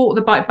I bought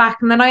the bike back.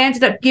 And then I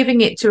ended up giving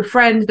it to a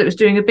friend that was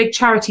doing a big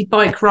charity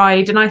bike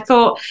ride. And I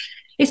thought,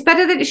 it's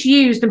better that it's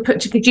used and put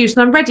to good use,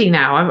 and I'm ready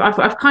now.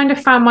 I've kind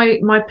of found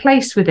my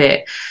place with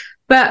it.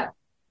 But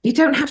you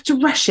don't have to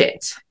rush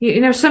it. You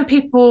know, some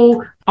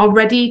people are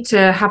ready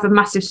to have a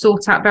massive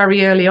sort out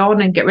very early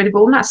on and get rid of it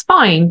all, and that's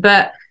fine.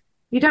 But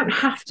you don't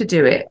have to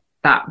do it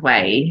that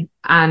way.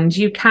 And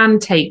you can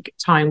take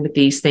time with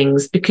these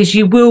things, because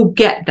you will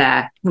get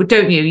there,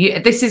 don't you?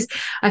 This is,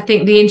 I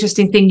think, the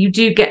interesting thing. You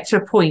do get to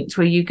a point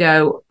where you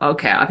go,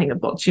 okay, I think I've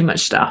got too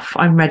much stuff.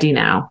 I'm ready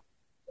now.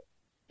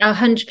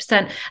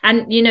 100%.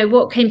 And you know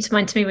what came to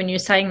mind to me when you were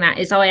saying that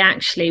is I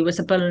actually was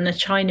a bull in a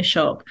china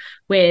shop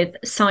with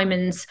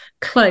Simon's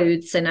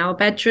clothes in our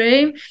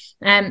bedroom,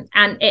 and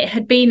it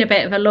had been a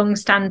bit of a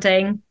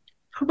long-standing,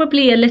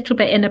 probably a little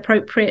bit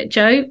inappropriate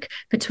joke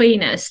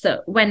between us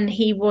that when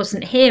he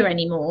wasn't here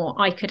anymore,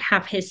 I could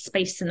have his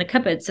space in the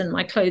cupboards and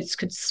my clothes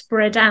could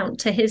spread out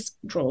to his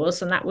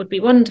drawers, and that would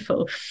be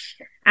wonderful.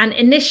 And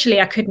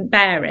initially I couldn't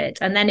bear it.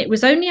 And then it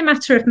was only a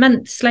matter of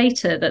months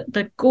later that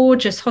the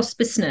gorgeous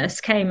hospice nurse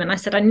came, and I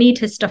said, I need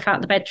his stuff out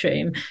the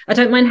bedroom. I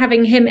don't mind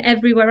having him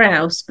everywhere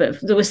else, but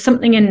there was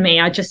something in me.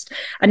 I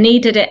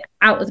needed it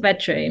out of the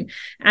bedroom.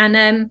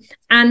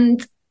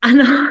 And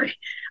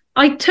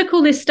I took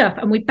all this stuff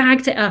and we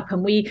bagged it up,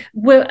 and we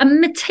were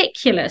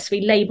meticulous. We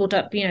labelled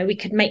up, you know, we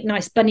could make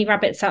nice bunny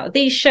rabbits out of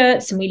these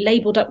shirts, and we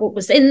labelled up what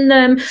was in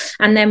them.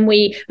 And then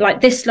we, like,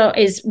 this lot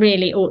is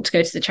really ought to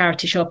go to the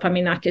charity shop. I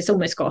mean, like, it's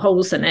almost got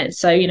holes in it.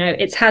 So, you know,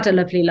 it's had a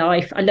lovely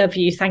life. I love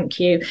you. Thank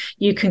you.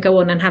 You can go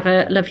on and have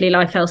a lovely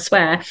life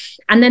elsewhere.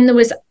 And then there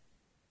was,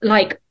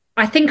 like,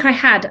 I think I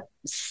had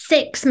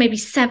 6, maybe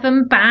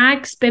 7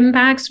 bags, bin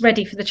bags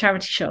ready for the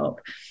charity shop.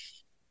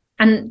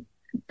 And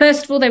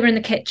first of all, they were in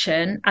the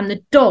kitchen and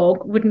the dog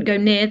wouldn't go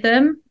near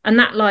them. And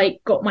that,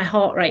 like, got my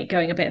heart rate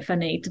going a bit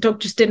funny. The dog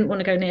just didn't want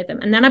to go near them.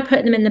 And then I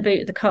put them in the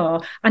boot of the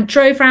car and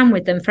drove around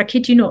with them for, I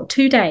kid you not,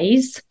 2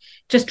 days,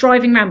 just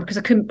driving around because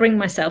I couldn't bring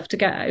myself to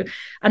go.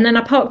 And then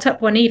I parked up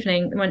one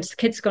evening once the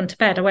kids had gone to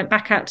bed. I went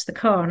back out to the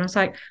car and I was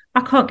like,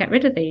 I can't get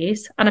rid of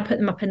these. And I put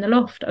them up in the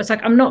loft. I was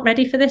like, I'm not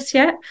ready for this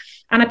yet.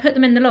 And I put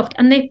them in the loft,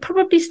 and they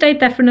probably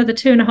stayed there for another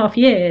 2.5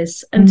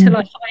 years until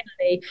I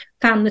finally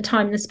found the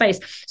time and the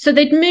space. So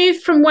they'd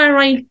moved from where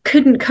I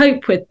couldn't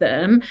cope with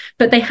them,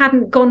 but they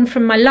hadn't gone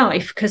from my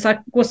life because I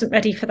wasn't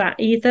ready for that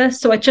either.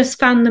 So I just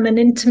found them an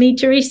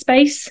intermediary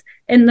space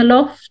in the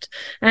loft.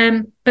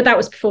 But that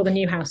was before the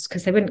new house,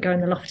 because they wouldn't go in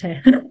the loft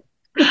here.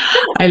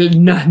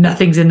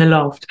 Nothing's in the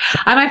loft.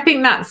 And I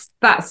think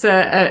that's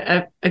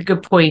a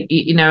good point,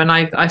 you know. And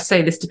I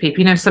say this to people,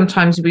 you know,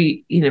 sometimes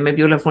we, you know, maybe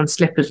your loved one's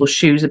slippers or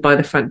shoes are by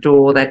the front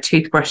door, their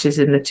toothbrushes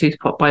in the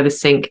toothpot by the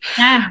sink.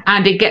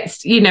 And it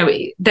gets, you know,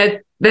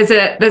 there's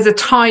a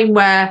time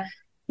where,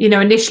 you know,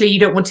 initially you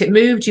don't want it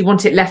moved, you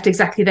want it left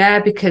exactly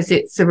there because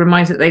it's a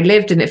reminder that they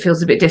lived and it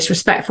feels a bit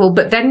disrespectful.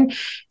 But then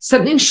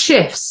something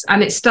shifts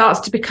and it starts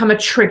to become a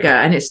trigger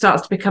and it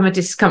starts to become a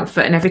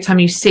discomfort. And every time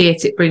you see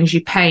it, it brings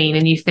you pain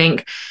and you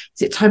think,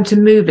 is it time to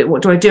move it?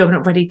 What do I do? I'm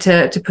not ready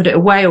to put it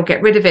away or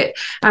get rid of it.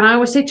 And I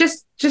always say,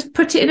 just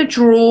put it in a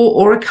drawer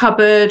or a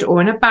cupboard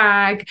or in a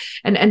bag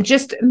and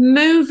just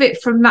move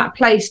it from that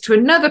place to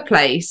another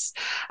place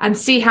and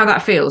see how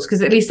that feels.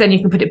 Because at least then you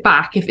can put it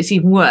back if it's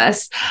even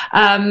worse.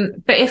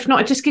 But if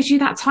not, it just gives you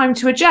that time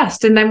to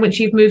adjust. And then once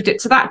you've moved it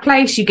to that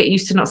place, you get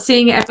used to not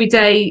seeing it every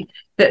day.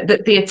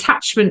 That the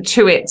attachment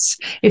to it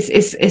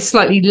is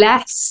slightly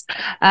less.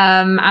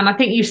 And I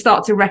think you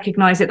start to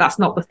recognize that that's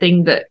not the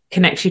thing that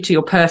connects you to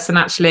your person.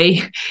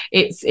 Actually,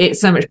 it's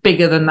so much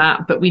bigger than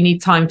that, but we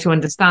need time to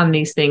understand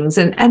these things.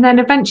 And then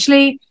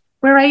eventually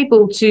we're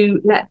able to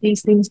let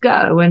these things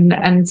go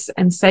and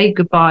say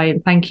goodbye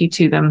and thank you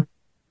to them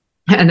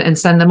and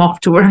send them off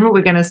to wherever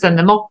we're going to send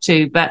them off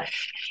to. But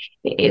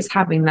it is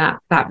having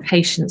that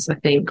patience, I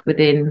think,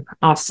 within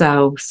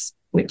ourselves,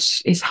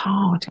 which is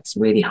hard. It's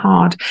really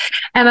hard.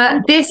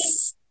 Emma,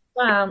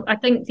 Well, I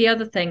think the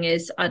other thing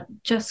is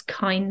just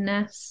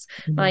kindness.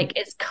 Like,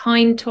 it's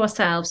kind to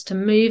ourselves to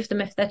move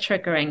them if they're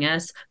triggering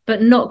us,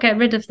 but not get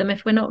rid of them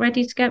if we're not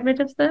ready to get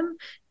rid of them.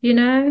 You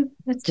know,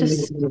 it's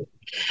just...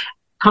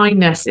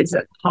 Kindness is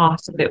at the heart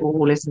of it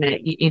all, isn't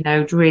it? You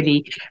know,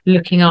 really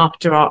looking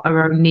after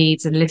our own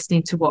needs and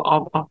listening to what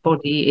our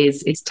body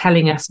is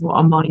telling us, what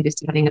our mind is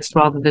telling us,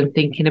 rather than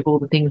thinking of all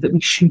the things that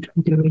we should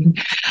be doing,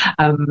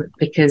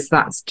 because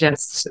that's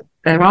just,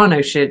 there are no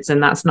shoulds,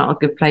 and that's not a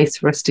good place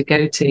for us to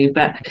go to.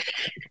 But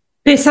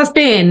this has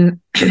been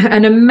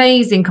an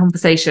amazing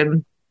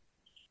conversation,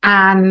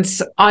 and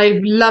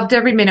I've loved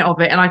every minute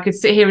of it, and I could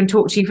sit here and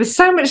talk to you for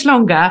so much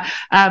longer,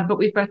 but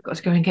we've both got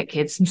to go and get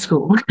kids from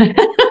school.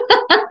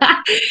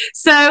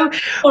 So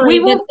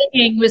the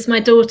singing was my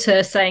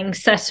daughter saying,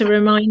 set a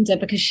reminder,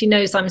 because she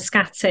knows I'm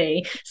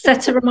scatty.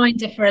 Set a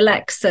reminder for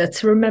Alexa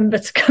to remember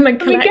to come and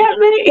collect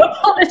me.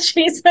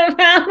 Apologies about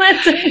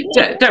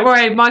that. Don't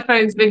worry, my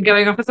phone's been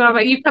going off as well.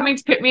 But you coming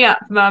to pick me up,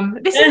 Mum?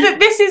 This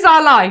is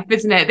our life,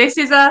 isn't it? This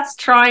is us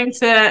trying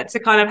to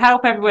kind of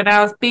help everyone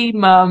else be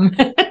mum.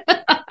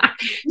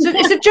 So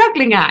it's a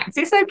juggling act.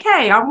 It's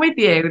okay. I'm with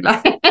you.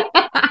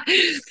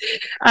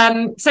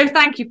 So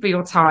thank you for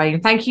your time.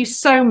 Thank you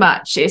so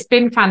much. It's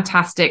been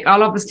fantastic.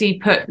 I'll obviously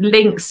put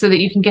links so that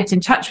you can get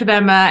in touch with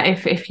Emma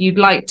if you'd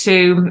like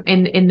to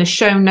in the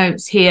show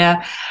notes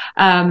here.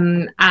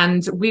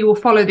 And we will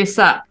follow this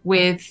up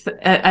with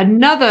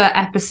another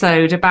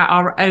episode about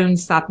our own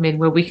Sadmin,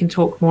 where we can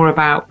talk more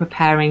about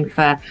preparing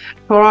for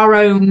our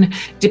own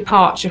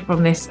departure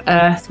from this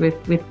earth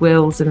with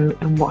wills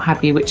and what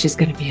have you, which is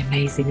going to be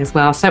amazing as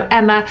well. So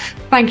Emma,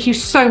 thank you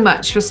so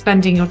much for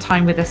spending your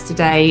time with us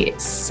today.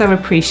 It's so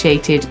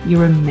appreciated.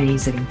 You're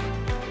amazing.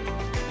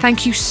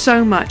 Thank you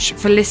so much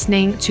for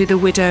listening to the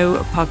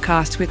Widow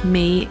podcast with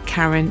me,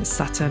 Karen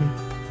Sutton.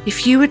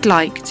 If you would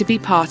like to be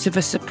part of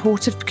a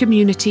supportive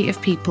community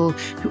of people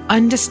who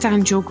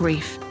understand your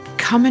grief,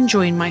 come and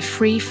join my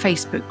free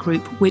Facebook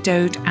group,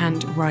 Widowed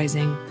and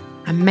Rising.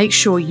 And make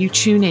sure you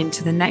tune in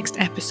to the next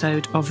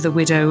episode of the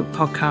Widow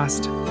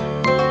podcast.